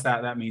for us,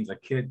 that means a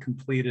kid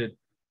completed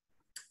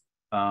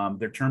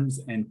their terms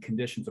and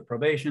conditions of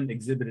probation,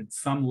 exhibited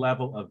some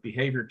level of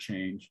behavior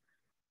change,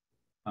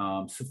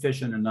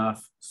 sufficient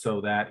enough so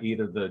that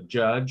either the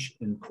judge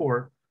in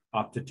court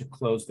opted to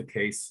close the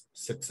case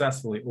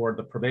successfully, or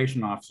the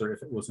probation officer,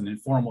 if it was an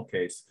informal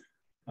case,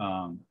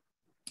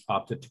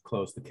 opted to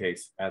close the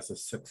case as a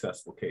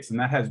successful case. And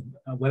that has,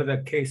 whether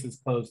that case is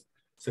closed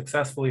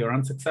successfully or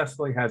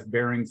unsuccessfully, has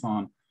bearings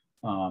on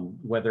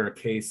whether a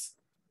case,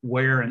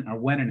 where and or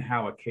when and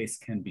how a case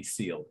can be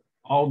sealed.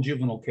 All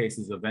juvenile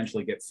cases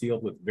eventually get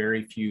sealed with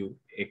very few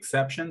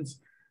exceptions.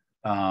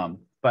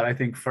 But I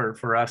think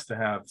for us to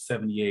have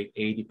 78,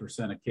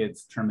 80% of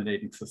kids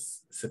terminating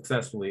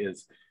successfully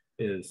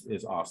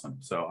is awesome.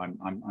 So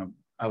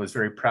I was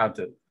very proud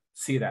to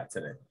see that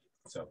today.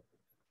 So.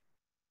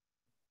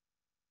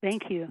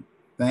 Thank you.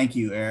 Thank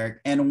you, Eric.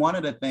 And one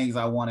of the things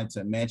I wanted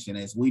to mention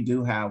is we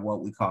do have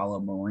what we call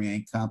a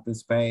Marin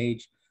Compass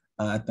page.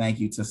 Thank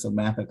you to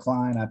Samantha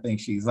Klein. I think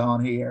she's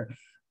on here.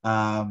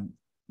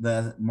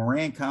 The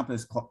Marin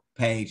Compass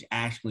page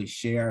actually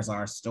shares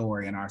our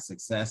story and our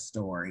success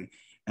story.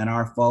 And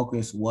our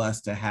focus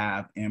was to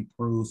have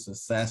improved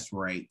success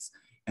rates.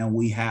 And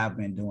we have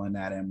been doing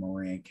that in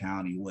Marin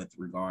County with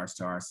regards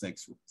to our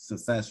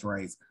success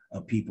rates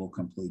of people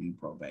completing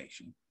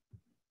probation.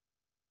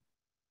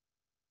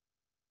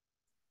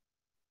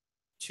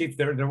 Chief,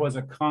 there was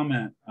a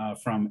comment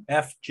from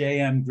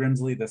FJM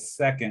Grimsley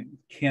II.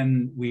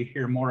 Can we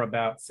hear more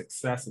about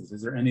successes?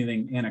 Is there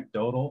anything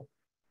anecdotal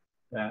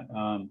that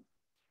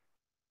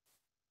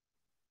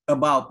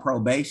about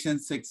probation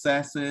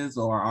successes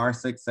or our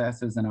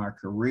successes in our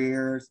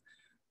careers?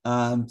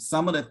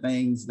 Some of the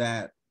things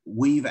that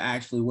we've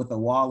actually, with the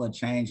Wall of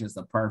Change is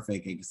a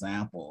perfect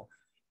example.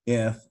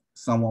 If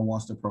someone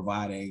wants to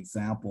provide an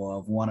example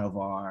of one of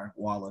our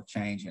Wall of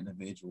Change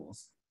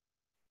individuals.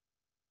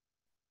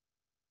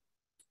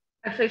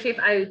 Actually, Chief,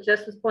 I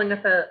just was pulling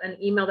up an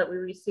email that we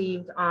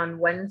received on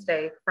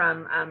Wednesday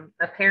from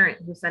a parent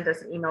who sent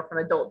us an email from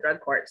adult drug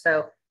court.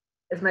 So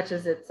as much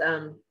as it's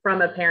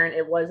from a parent,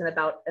 it wasn't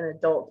about an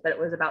adult, but it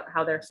was about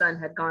how their son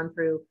had gone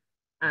through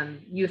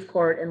youth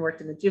court and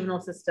worked in the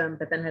juvenile system,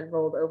 but then had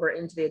rolled over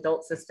into the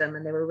adult system.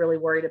 And they were really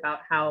worried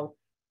about how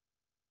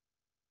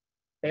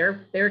they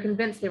were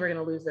convinced they were going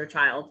to lose their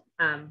child.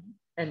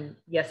 And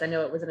yes, I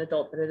know it was an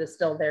adult, but it is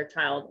still their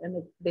child.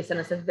 And they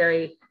sent us a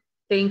very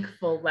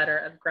thankful letter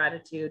of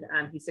gratitude.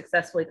 He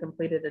successfully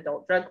completed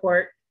adult drug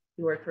court.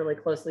 He worked really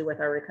closely with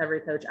our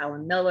recovery coach,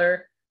 Alan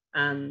Miller.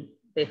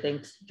 They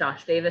thanked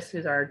Josh Davis,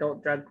 who's our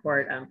adult drug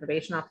court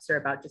probation officer,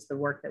 about just the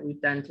work that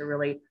we've done to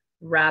really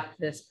wrap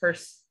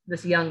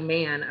this young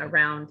man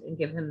around and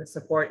give him the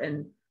support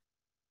and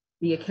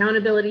the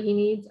accountability he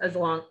needs, as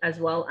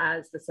well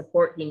as the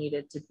support he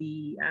needed to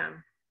be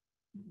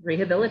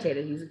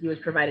rehabilitated. He was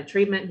provided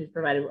treatment, he was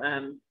provided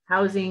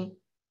housing,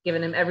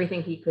 given him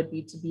everything he could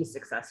be to be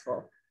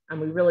successful.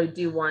 And we really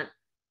do want,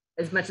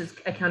 as much as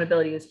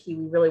accountability is key,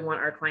 we really want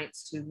our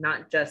clients to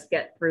not just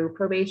get through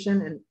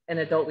probation. And in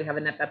adult, we have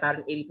about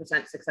an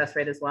 80% success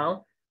rate as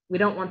well. We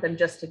don't want them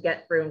just to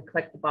get through and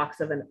click the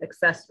box of an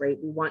success rate.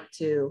 We want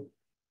to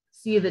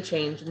see the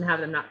change and have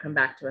them not come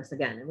back to us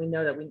again. And we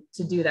know that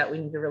to do that, we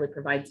need to really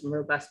provide some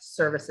robust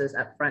services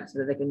up front so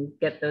that they can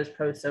get those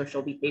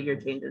pro-social behavior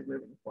changes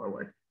moving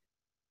forward.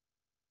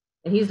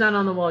 And he's not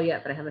on the wall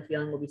yet, but I have a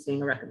feeling we'll be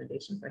seeing a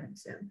recommendation for him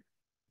soon.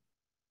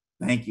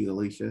 Thank you,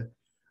 Alicia.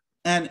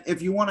 And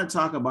if you want to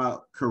talk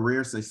about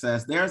career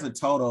success, there's a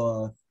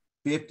total of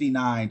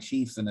 59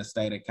 chiefs in the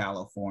state of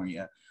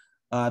California.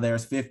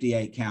 There's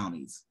 58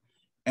 counties.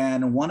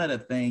 And one of the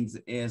things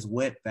is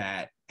with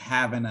that,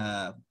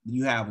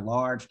 you have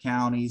large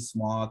counties,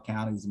 small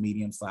counties,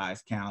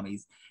 medium-sized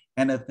counties.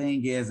 And the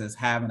thing is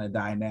having a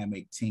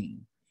dynamic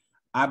team.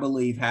 I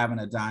believe having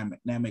a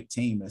dynamic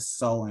team is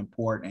so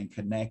important in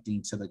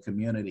connecting to the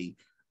community,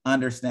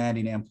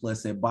 understanding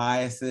implicit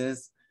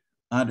biases,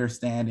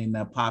 understanding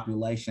the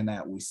population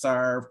that we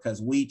serve,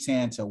 because we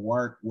tend to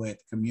work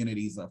with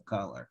communities of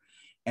color,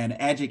 and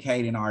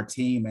educating our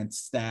team and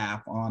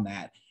staff on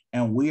that.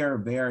 And we are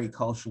very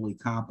culturally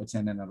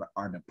competent in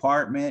our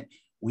department.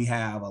 We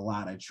have a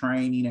lot of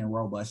training and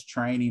robust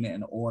training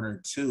in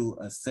order to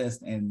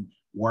assist in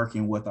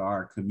working with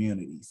our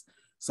communities.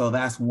 So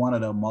that's one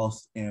of the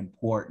most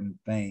important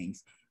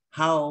things.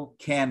 How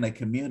can the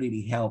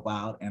community help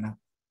out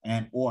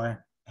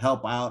or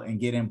help out and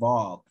get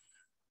involved?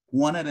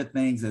 One of the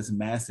things is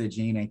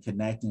messaging and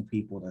connecting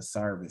people to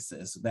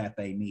services that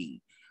they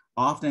need.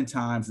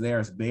 Oftentimes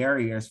there's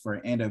barriers for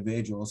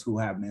individuals who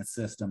have been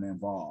system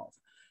involved.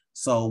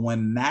 So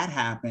when that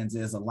happens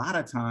is a lot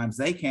of times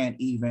they can't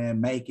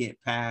even make it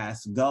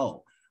past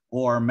go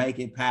or make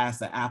it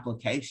past the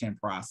application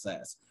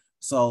process.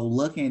 So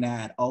looking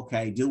at,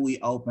 okay, do we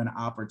open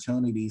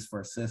opportunities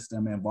for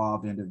system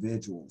involved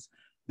individuals?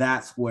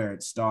 That's where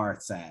it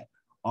starts at.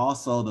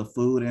 Also the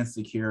food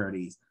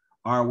insecurities.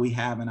 Are we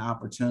having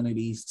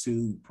opportunities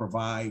to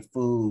provide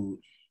food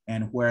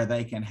and where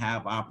they can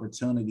have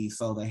opportunities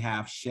so they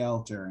have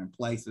shelter and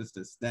places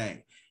to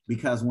stay?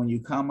 Because when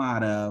you come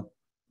out of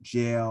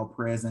jail,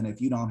 prison,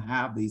 if you don't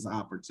have these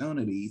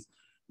opportunities,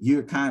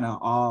 you're kind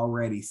of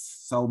already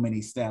so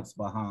many steps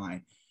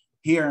behind.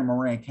 Here in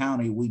Marin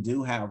County, we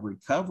do have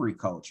recovery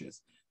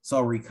coaches.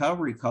 So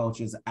recovery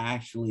coaches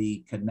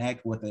actually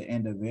connect with the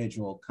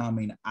individual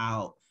coming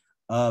out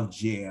of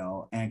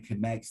jail and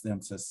connects them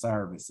to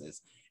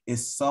services.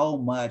 It's so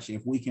much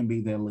if we can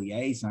be the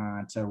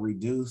liaison to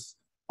reduce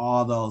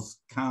all those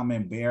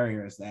common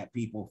barriers that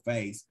people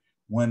face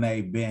when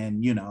they've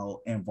been,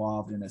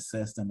 involved in the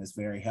system is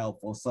very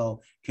helpful.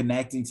 So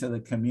connecting to the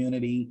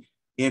community,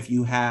 if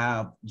you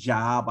have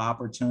job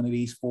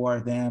opportunities for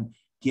them,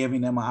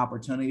 giving them an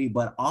opportunity,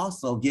 but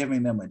also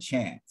giving them a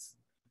chance.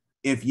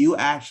 If you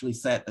actually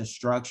set the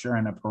structure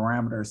and the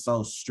parameters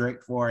so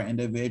strict for an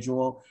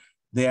individual,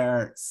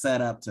 they're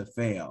set up to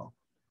fail.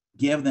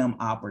 Give them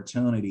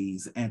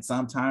opportunities and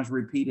sometimes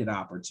repeated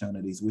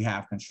opportunities. We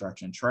have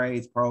construction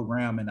trades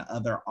program and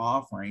other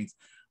offerings,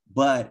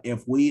 but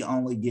if we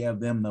only give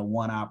them the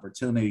one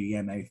opportunity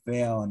and they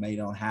fail and they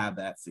don't have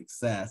that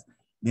success,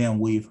 then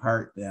we've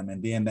hurt them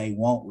and then they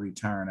won't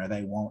return or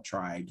they won't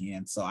try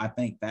again. So I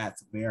think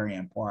that's very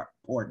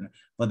important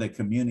for the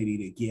community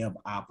to give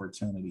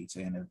opportunity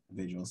to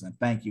individuals. And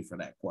thank you for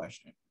that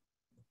question.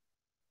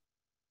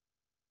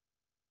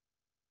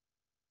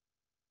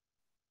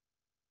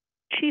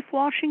 Chief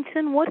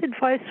Washington, what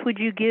advice would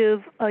you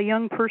give a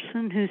young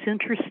person who's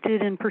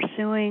interested in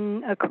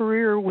pursuing a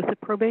career with the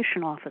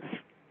probation office?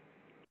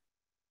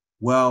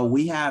 Well,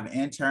 we have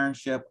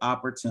internship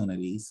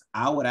opportunities.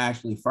 I would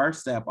actually,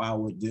 first step I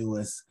would do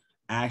is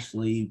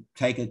actually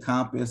take a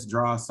compass,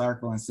 draw a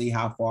circle, and see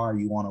how far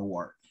you want to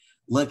work.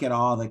 Look at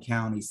all the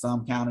counties.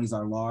 Some counties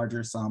are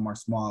larger, some are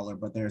smaller,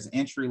 but there's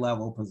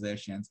entry-level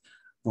positions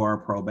for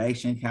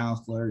probation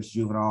counselors,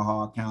 juvenile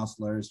hall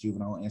counselors,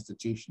 juvenile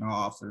institutional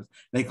officers.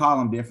 They call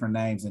them different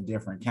names in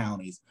different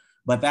counties,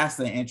 but that's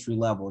the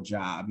entry-level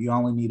job. You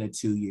only need a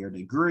 2-year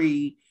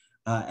degree,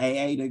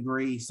 AA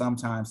degree,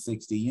 sometimes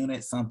 60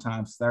 units,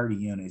 sometimes 30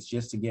 units,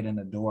 just to get in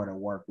the door to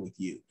work with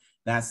you.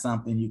 That's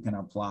something you can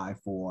apply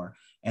for.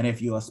 And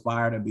if you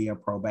aspire to be a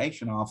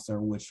probation officer,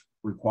 which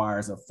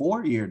requires a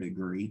 4-year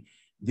degree,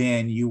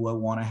 then you would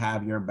want to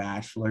have your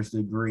bachelor's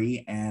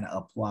degree and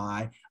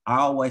apply. I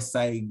always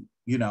say,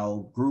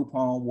 group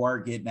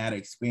homework, getting that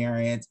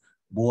experience,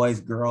 boys,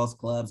 girls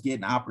clubs,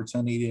 getting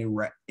opportunity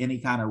to any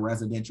kind of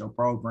residential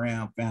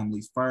program,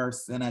 Families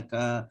First,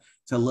 Seneca,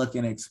 to look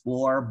and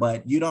explore,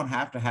 but you don't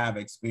have to have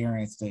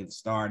experience to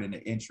start in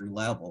the entry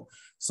level.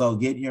 So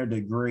getting your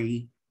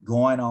degree,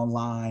 going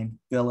online,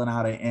 filling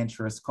out an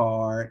interest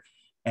card,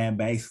 and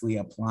basically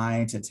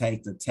applying to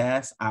take the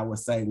test. I would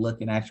say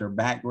looking at your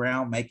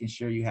background, making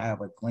sure you have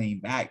a clean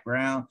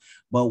background,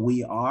 but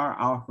we are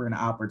offering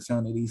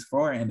opportunities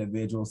for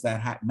individuals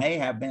that may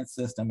have been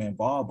system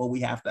involved, but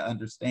we have to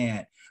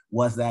understand,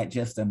 was that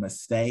just a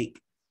mistake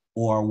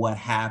or what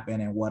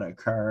happened and what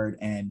occurred?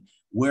 And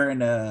we're in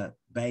the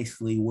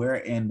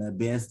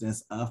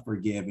business of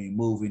forgiving,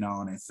 moving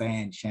on, and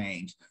saying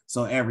change.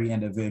 So every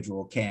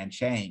individual can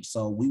change.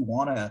 So we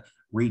want to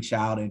reach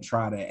out and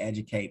try to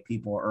educate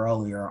people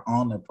earlier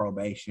on the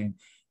probation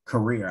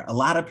career. A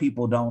lot of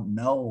people don't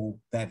know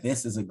that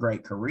this is a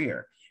great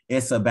career.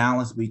 It's a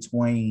balance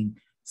between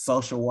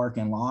social work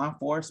and law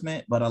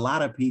enforcement, but a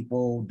lot of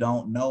people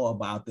don't know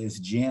about this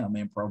gem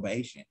in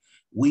probation.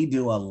 We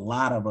do a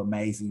lot of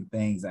amazing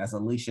things, as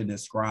Alicia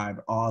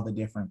described, all the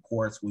different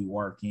courts we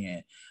work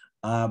in.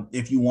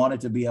 If you wanted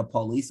to be a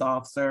police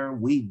officer,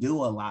 we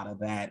do a lot of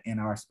that in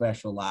our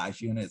specialized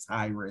units,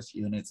 high-risk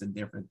units and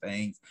different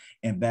things,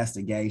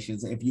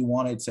 investigations. If you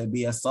wanted to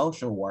be a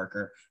social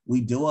worker,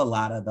 we do a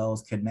lot of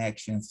those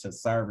connections to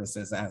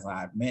services, as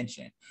I've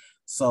mentioned.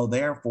 So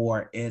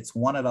therefore, it's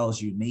one of those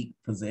unique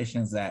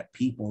positions that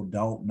people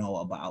don't know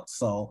about.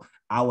 So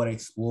I would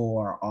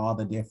explore all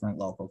the different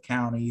local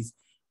counties.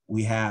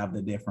 We have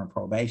the different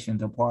probation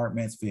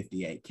departments,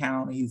 58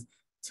 counties,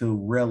 to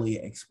really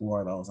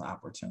explore those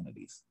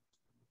opportunities.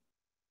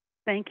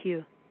 Thank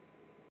you.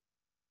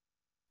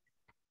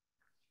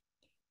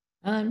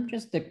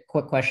 Just a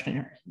quick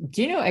question.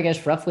 Do you know, I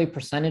guess, roughly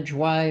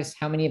percentage-wise,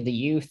 how many of the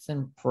youth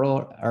in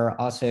parole are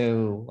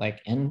also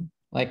in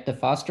the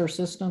foster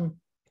system?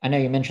 I know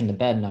you mentioned the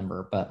bed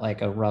number, but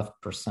a rough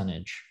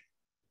percentage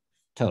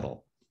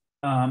total.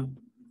 Hi,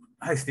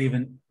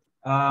 Stephen.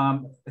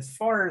 As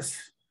far as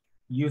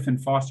youth in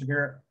foster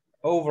care,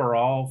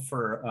 overall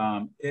for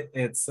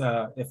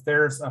if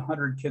there's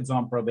 100 kids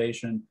on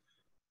probation,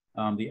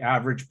 the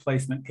average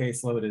placement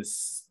caseload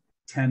is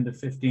 10 to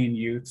 15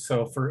 youth.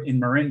 So in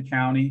Marin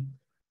County,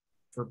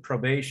 for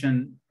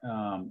probation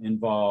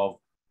involved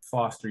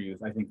foster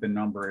youth, I think the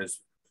number is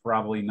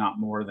probably not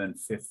more than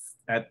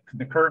at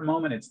the current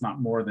moment, it's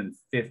not more than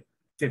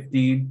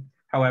 15.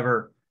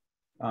 However,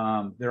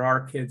 there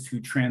are kids who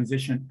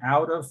transition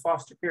out of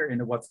foster care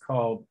into what's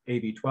called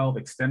AB-12,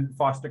 extended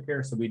foster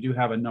care. So we do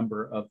have a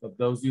number of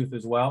those youth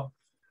as well.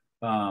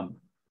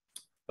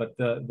 But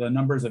the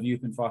numbers of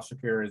youth in foster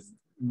care is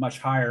much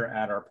higher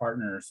at our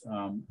partners,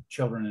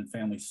 Children and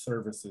Family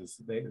Services.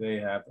 They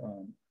have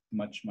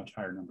much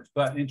higher numbers.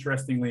 But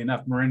interestingly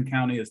enough, Marin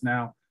County is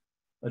now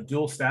a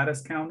dual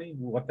status county.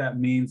 What that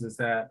means is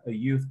that a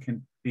youth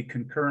can be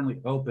concurrently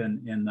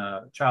open in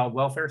the child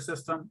welfare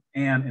system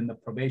and in the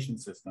probation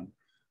system.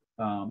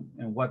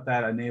 And what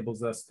that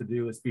enables us to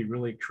do is be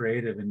really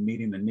creative in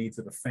meeting the needs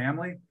of the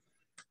family.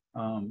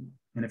 And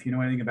if you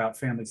know anything about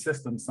family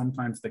systems,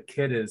 sometimes the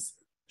kid is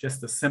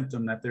just a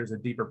symptom that there's a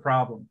deeper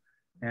problem.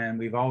 And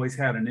we've always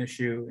had an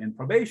issue in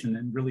probation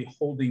and really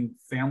holding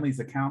families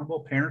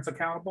accountable, parents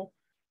accountable.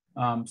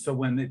 So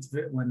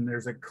when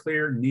there's a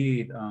clear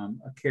need,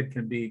 a kid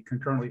can be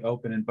concurrently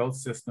open in both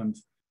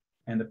systems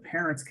and the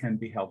parents can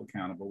be held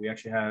accountable. We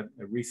actually had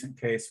a recent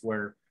case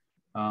where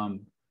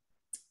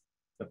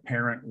the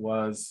parent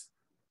was,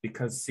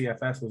 because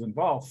CFS was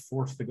involved,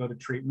 forced to go to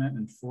treatment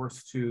and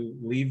forced to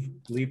leave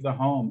the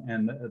home,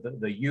 and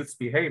the youth's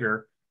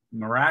behavior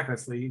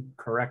miraculously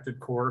corrected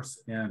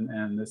course,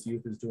 and this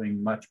youth is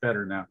doing much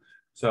better now.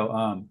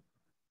 So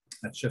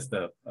that's just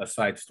a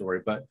side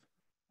story, but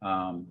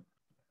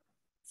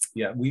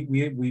yeah,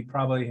 we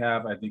probably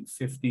have, I think,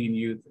 15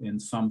 youth in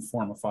some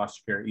form of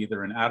foster care,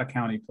 either in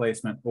out-of-county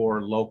placement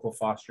or local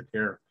foster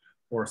care,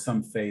 or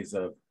some phase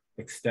of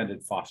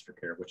extended foster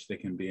care, which they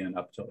can be in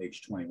up till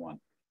age 21.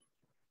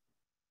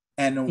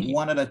 And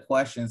one of the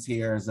questions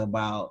here is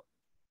about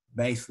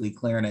basically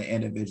clearing an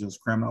individual's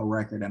criminal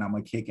record. And I'm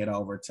gonna kick it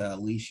over to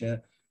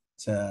Alicia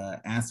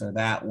to answer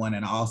that one,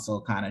 and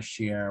also kind of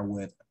share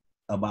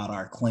about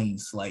our clean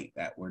slate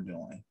that we're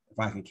doing. If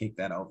I could kick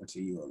that over to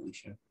you,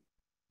 Alicia.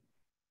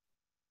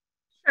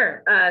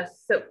 Sure.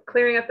 So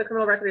clearing up the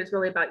criminal record is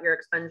really about your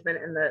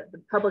expungement, and the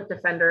public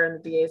defender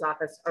and the DA's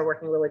office are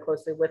working really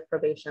closely with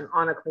probation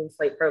on a clean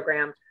slate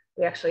program.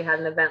 We actually had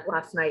an event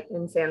last night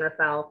in San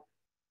Rafael.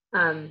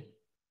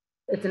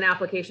 It's an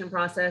application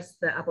process.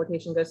 The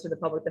application goes to the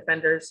public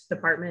defender's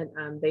department.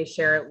 They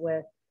share it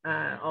with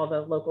all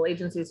the local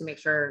agencies to make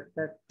sure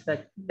that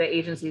the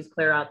agencies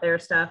clear out their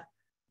stuff.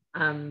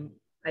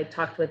 I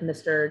talked with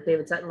Mr.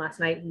 David Sutton last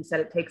night. He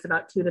said it takes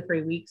about 2 to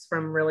 3 weeks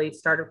from really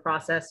start of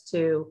process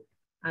to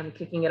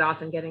kicking it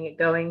off and getting it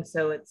going.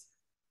 So it's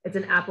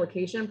an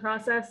application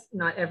process.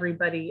 Not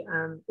everybody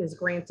is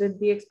granted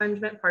the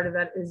expungement. Part of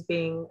that is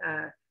being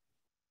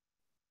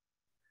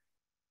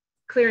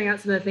clearing out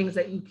some of the things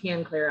that you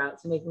can clear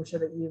out. So making sure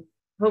that you've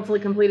hopefully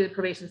completed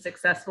probation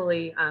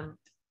successfully,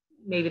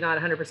 maybe not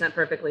 100%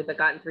 perfectly, but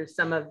gotten through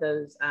some of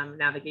those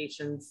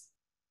navigations.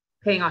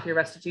 Paying off your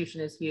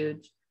restitution is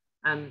huge.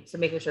 So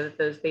making sure that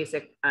those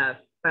basic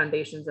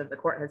foundations that the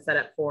court has set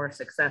up for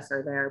success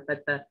are there.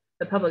 But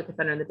the public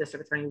defender and the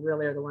district attorney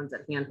really are the ones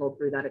that handhold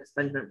through that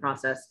expungement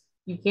process.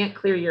 You can't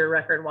clear your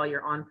record while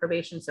you're on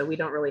probation, so we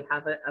don't really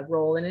have a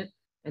role in it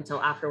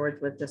until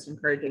afterwards, with just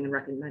encouraging and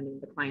recommending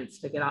the clients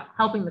to get off,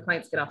 helping the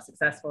clients get off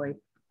successfully,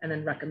 and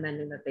then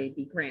recommending that they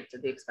be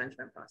granted the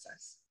expungement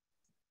process.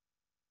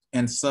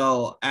 And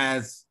so,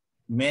 as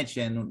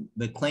mentioned,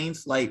 the Clean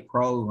Slate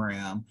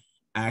program,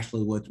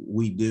 actually what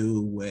we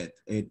do with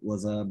it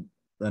was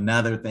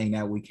another thing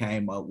that we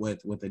came up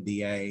with the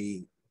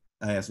DA,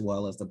 as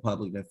well as the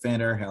public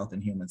defender, Health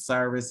and Human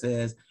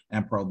Services,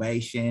 and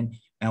probation.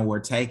 And we're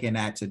taking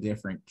that to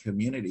different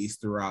communities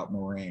throughout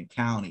Marin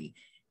County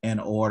in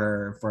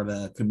order for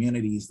the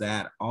communities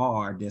that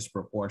are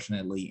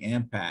disproportionately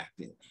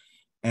impacted.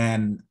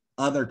 And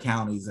other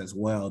counties as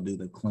well do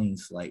the Clean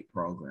Slate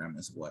program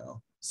as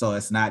well. So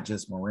it's not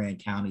just Marin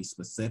County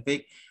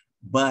specific,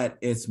 but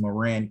it's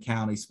Marin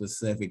County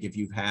specific. If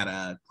you've had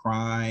a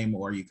crime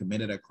or you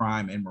committed a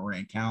crime in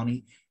Marin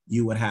County,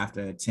 you would have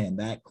to attend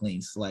that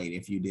Clean Slate.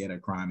 If you did a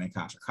crime in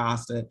Contra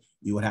Costa,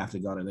 you would have to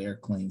go to their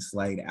Clean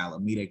Slate.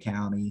 Alameda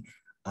County,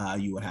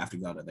 you would have to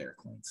go to their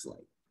Clean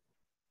Slate.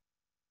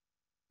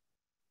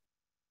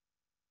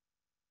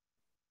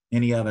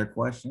 Any other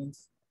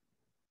questions?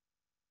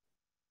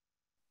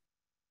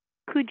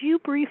 Could you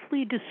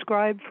briefly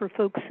describe for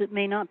folks that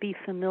may not be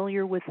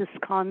familiar with this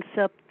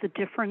concept, the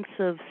difference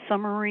of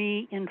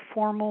summary,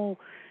 informal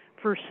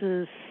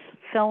versus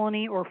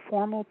felony or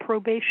formal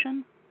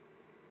probation?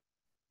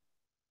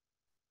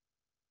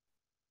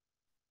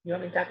 You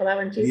want me to tackle that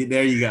one too?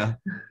 There you go.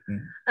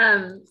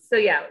 So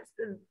yeah,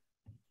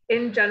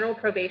 in general,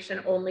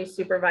 probation only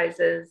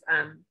supervises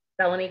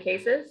felony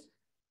cases,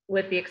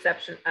 with the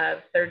exception of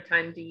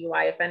third-time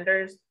DUI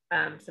offenders,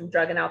 some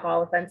drug and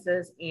alcohol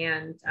offenses,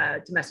 and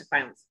domestic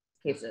violence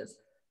cases.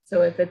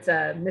 So if it's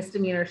a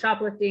misdemeanor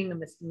shoplifting, a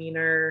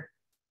misdemeanor,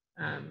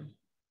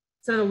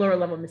 some of the lower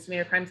level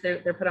misdemeanor crimes,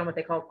 they're put on what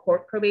they call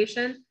court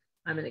probation.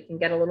 And it can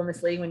get a little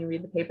misleading when you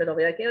read the paper. They'll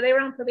be like, yeah, they were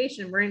on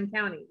probation in Marin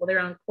County. Well, they're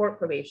on court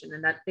probation,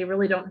 and that they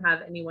really don't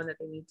have anyone that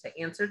they need to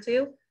answer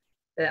to.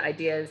 The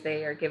idea is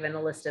they are given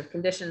a list of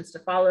conditions to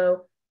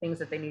follow, things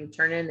that they need to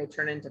turn in, they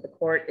turn into the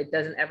court. It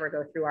doesn't ever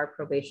go through our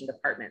probation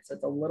department. So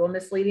it's a little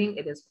misleading.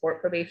 It is court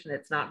probation.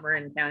 It's not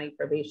Marin County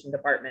Probation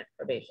Department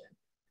probation.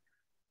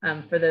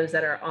 For those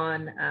that are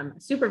on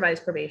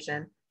supervised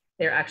probation,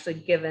 they're actually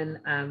given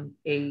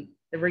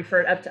a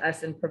referred up to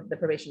us in the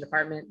probation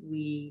department.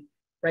 We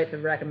write the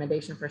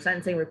recommendation for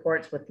sentencing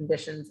reports with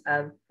conditions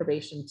of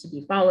probation to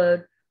be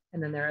followed,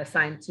 and then they're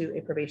assigned to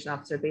a probation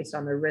officer based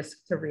on their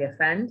risk to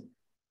reoffend.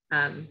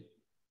 And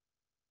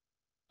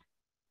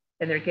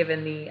they're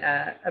given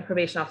a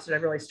probation officer to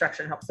really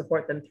structure and help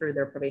support them through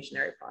their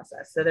probationary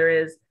process. So there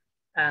is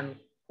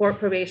court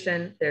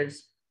probation,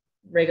 there's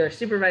regular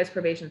supervised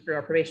probation through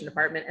our probation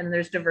department, and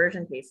there's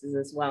diversion cases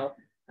as well.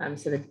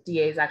 So the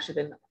DA has actually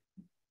been,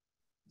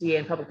 DA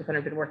and public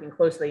defender have been working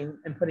closely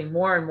and putting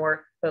more and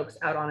more folks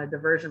out on a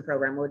diversion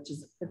program, which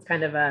is, it's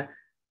kind of an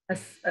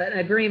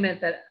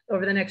agreement that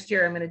over the next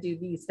year, I'm going to do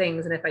these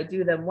things. And if I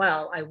do them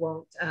well, I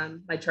won't,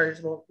 my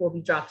charges will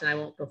be dropped and I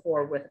won't go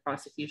forward with the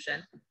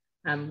prosecution.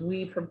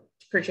 We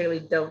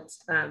particularly don't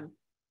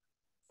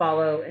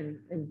follow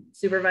and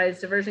supervise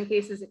diversion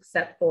cases,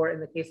 except for in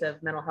the case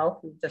of mental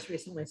health. We've just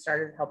recently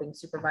started helping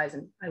supervise,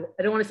 and I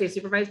don't want to say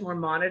supervise, more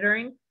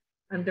monitoring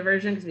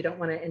diversion, because we don't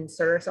want to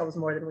insert ourselves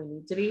more than we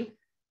need to be.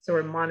 So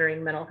we're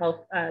monitoring mental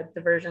health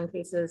diversion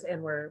cases,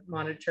 and we're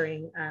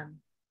monitoring,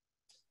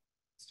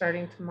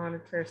 starting to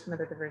monitor some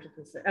other diversion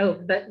cases. Oh,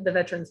 the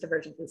veterans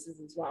diversion cases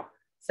as well.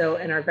 So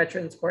in our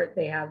veterans court,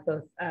 they have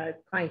both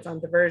clients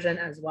on diversion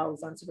as well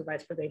as on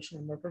supervised probation,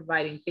 and we're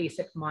providing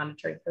basic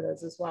monitoring for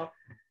those as well.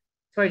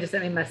 Tori just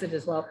sent me a message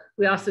as well.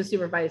 We also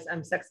supervise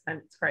sex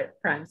offense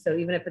crime. So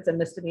even if it's a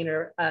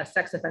misdemeanor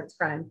sex offense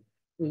crime,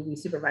 we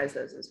supervise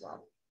those as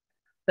well.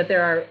 But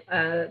there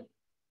are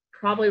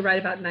probably right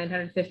about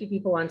 950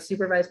 people on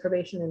supervised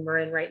probation in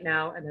Marin right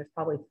now, and there's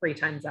probably 3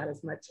 times that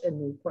as much in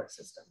the court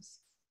systems.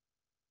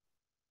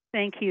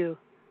 Thank you.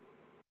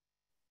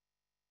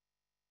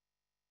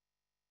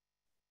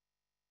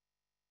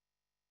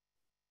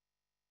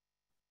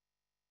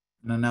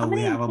 No, we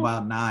have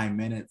about 9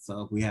 minutes,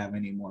 so if we have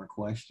any more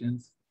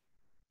questions.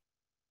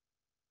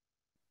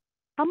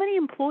 How many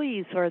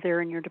employees are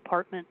there in your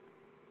department?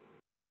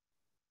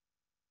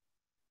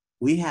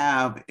 We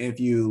have, if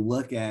you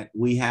look at,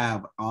 we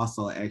have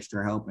also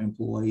extra help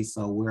employees.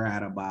 So we're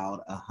at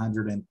about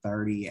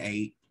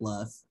 138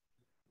 plus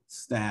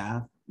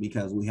staff,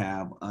 because we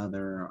have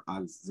other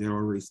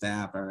auxiliary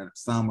staff, or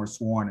some are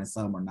sworn and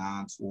some are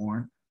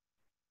non-sworn.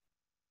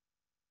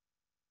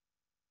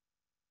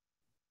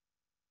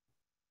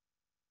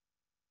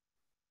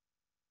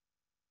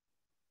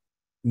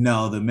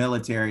 No, the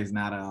military is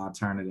not an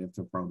alternative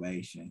to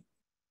probation.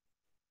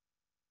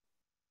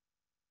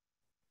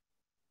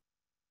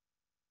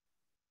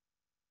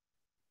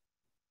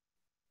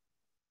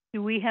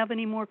 Do we have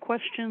any more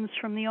questions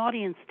from the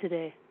audience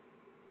today?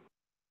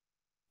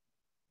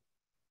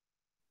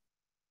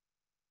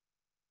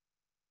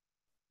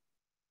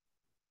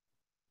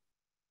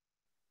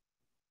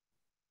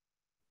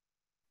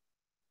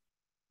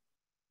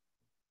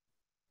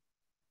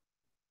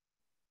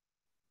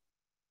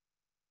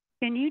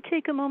 Can you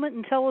take a moment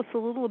and tell us a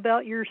little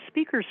about your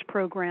speakers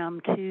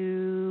program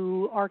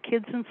to our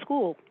kids in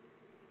school?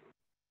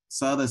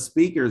 So the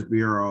Speakers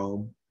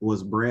Bureau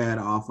was bred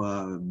off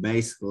of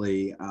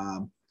basically,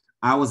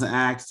 I was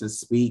asked to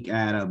speak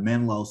at a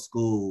Menlo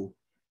school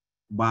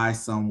by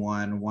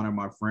someone. One of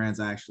my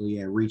friends actually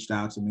had reached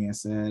out to me and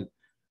said,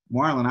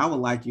 Marlon, I would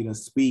like you to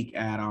speak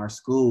at our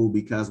school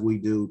because we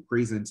do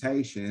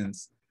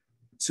presentations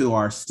to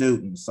our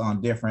students on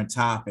different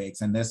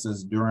topics. And this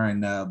is during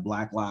the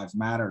Black Lives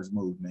Matters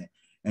movement.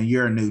 And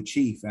you're a new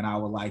chief, and I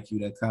would like you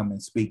to come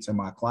and speak to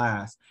my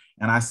class.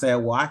 And I said,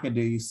 well, I could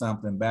do you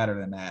something better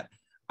than that.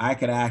 I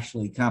could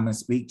actually come and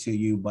speak to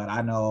you, but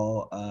I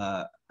know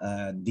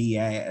a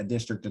DA, a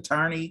district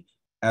attorney,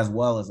 as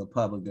well as a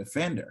public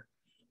defender.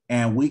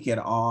 And we could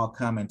all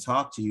come and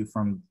talk to you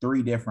from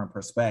 3 different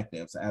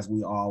perspectives as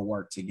we all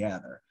work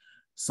together.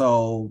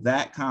 So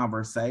that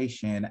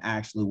conversation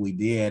actually we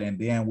did, and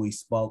then we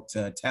spoke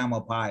to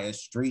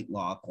Tamalpaya's street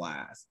law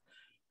class.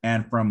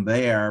 And from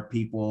there,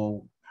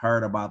 people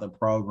heard about the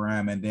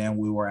program, and then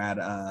we were at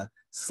a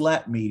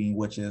SLEP meeting,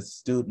 which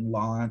is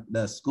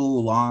the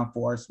school law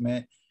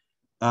enforcement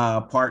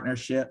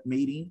partnership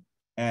meeting.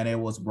 And it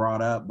was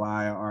brought up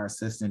by our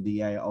assistant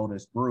DA,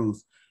 Otis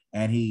Bruce,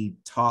 and he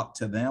talked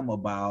to them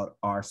about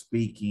our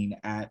speaking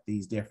at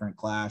these different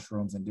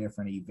classrooms and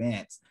different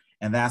events.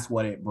 And that's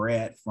what it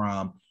bred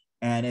from.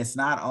 And it's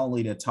not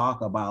only to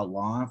talk about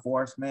law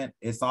enforcement,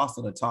 it's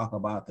also to talk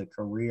about the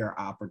career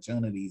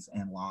opportunities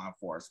in law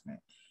enforcement.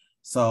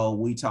 So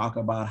we talk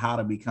about how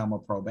to become a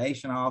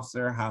probation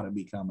officer, how to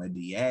become a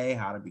DA,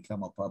 how to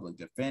become a public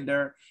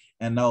defender,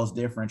 and those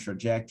different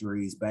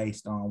trajectories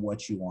based on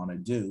what you want to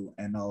do,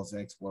 and those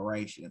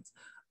explorations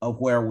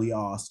of where we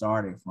all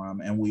started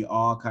from. And we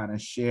all kind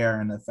of share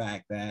in the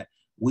fact that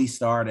we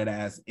started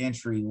as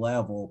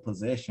entry-level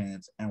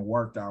positions and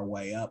worked our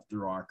way up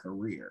through our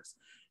careers.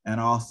 And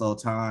also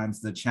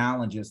times the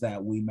challenges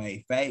that we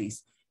may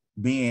face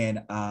being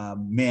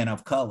men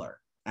of color,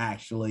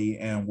 actually,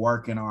 and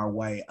working our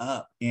way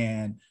up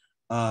in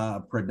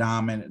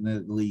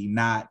predominantly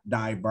not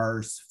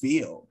diverse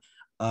field.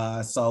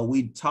 So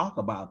we talk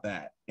about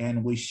that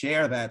and we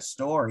share that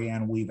story,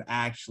 and we've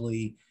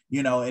actually,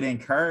 it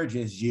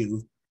encourages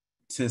youth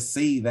to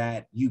see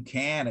that you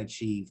can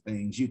achieve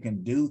things, you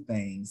can do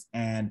things.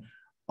 And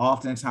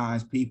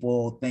oftentimes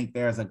people think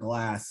there's a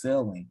glass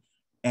ceiling.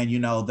 And, you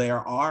know, there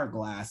are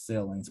glass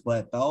ceilings,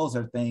 but those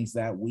are things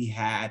that we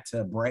had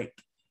to break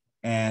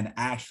and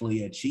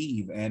actually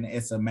achieve. And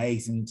it's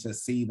amazing to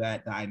see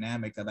that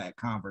dynamic of that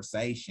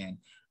conversation,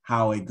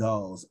 how it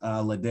goes.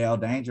 Liddell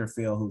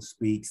Dangerfield, who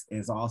speaks,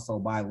 is also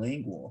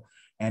bilingual,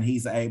 and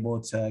he's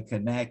able to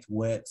connect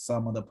with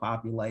some of the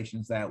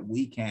populations that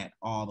we can't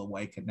all the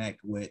way connect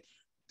with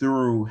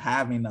through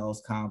having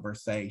those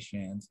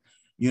conversations,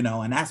 you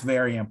know, and that's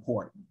very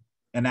important.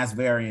 And that's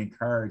very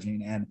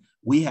encouraging. And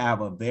we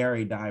have a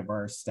very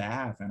diverse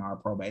staff in our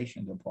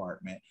probation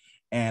department.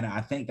 And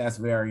I think that's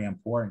very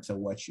important to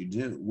what you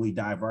do. We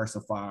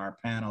diversify our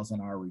panels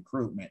and our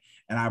recruitment.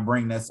 And I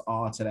bring this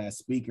all to that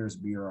Speakers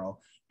Bureau,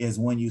 is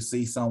when you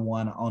see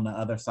someone on the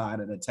other side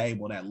of the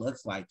table that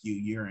looks like you,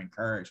 you're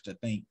encouraged to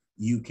think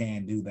you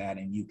can do that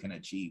and you can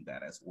achieve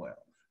that as well.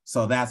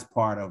 So that's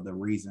part of the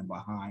reason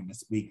behind the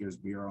Speakers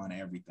Bureau and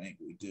everything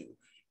we do,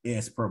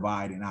 is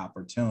providing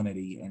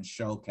opportunity and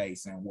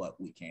showcasing what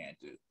we can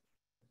do.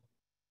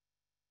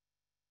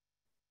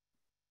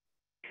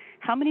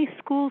 How many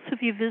schools have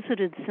you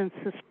visited since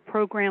this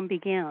program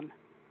began?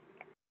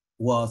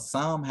 Well,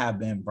 some have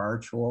been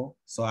virtual,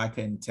 so I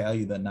couldn't tell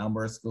you the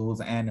number of schools.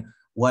 And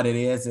what it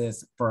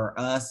is for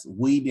us,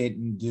 we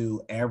didn't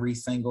do every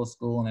single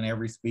school and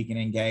every speaking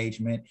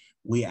engagement.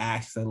 We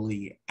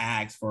actually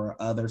asked for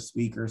other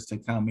speakers to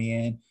come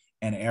in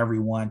and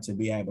everyone to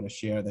be able to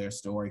share their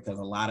story, because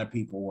a lot of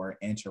people were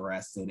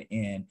interested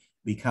in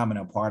becoming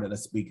a part of the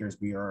Speakers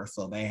Bureau,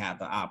 so they have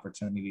the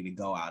opportunity to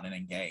go out and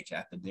engage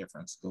at the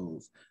different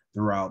schools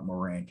throughout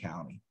Marin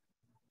County.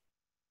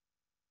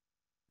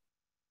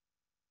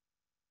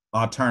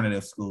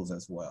 Alternative schools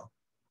as well.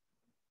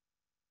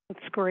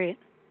 That's great.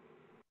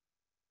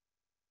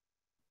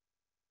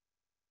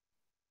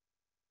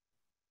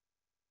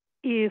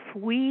 If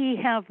we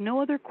have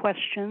no other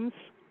questions,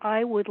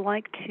 I would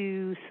like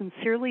to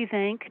sincerely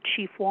thank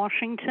Chief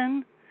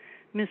Washington,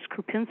 Ms.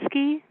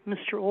 Krupinski,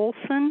 Mr.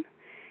 Olson,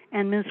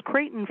 and Ms.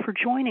 Creighton for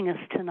joining us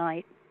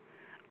tonight.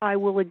 I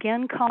will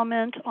again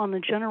comment on the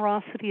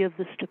generosity of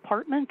this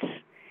department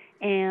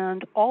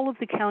and all of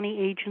the county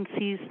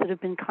agencies that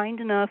have been kind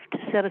enough to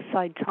set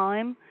aside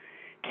time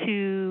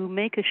to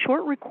make a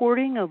short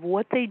recording of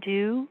what they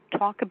do,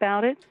 talk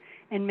about it,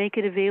 and make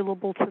it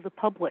available to the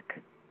public.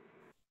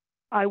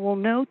 I will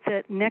note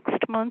that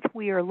next month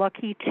we are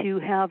lucky to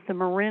have the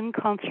Marin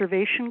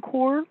Conservation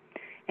Corps,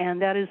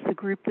 and that is the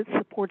group that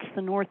supports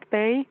the North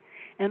Bay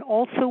and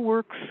also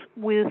works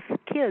with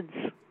kids.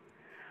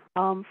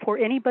 For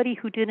anybody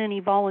who did any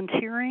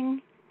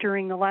volunteering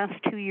during the last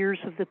 2 years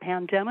of the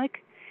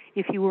pandemic,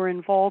 if you were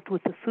involved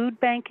with the food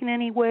bank in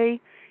any way,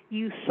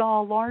 you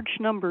saw large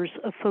numbers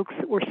of folks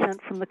that were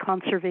sent from the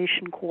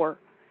Conservation Corps.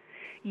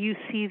 You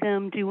see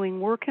them doing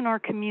work in our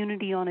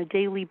community on a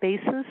daily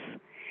basis,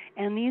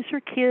 and these are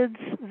kids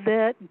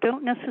that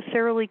don't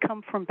necessarily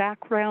come from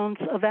backgrounds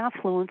of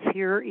affluence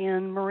here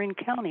in Marin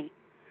County.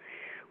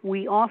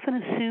 We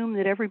often assume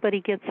that everybody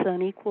gets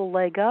an equal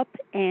leg up,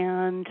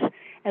 and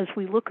as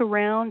we look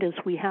around, as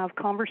we have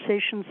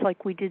conversations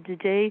like we did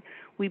today,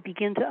 we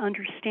begin to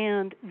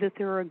understand that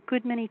there are a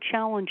good many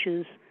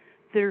challenges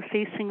that are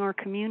facing our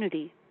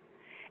community.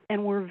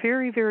 And we're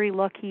very, very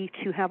lucky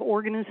to have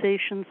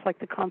organizations like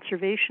the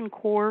Conservation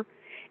Corps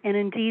and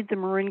indeed the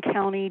Marin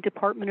County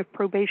Department of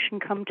Probation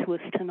come to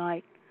us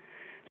tonight.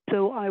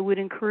 So I would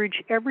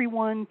encourage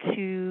everyone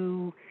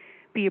to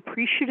be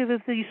appreciative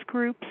of these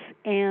groups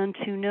and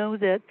to know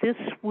that this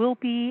will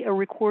be a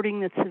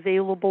recording that's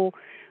available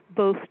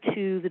both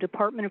to the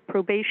Department of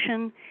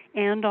Probation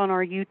and on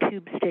our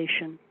YouTube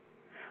station.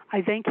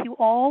 I thank you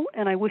all,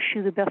 and I wish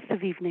you the best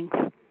of evenings.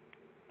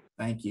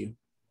 Thank you.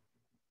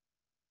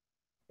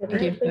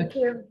 Thank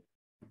you.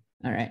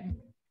 All right.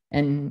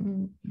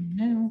 And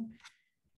now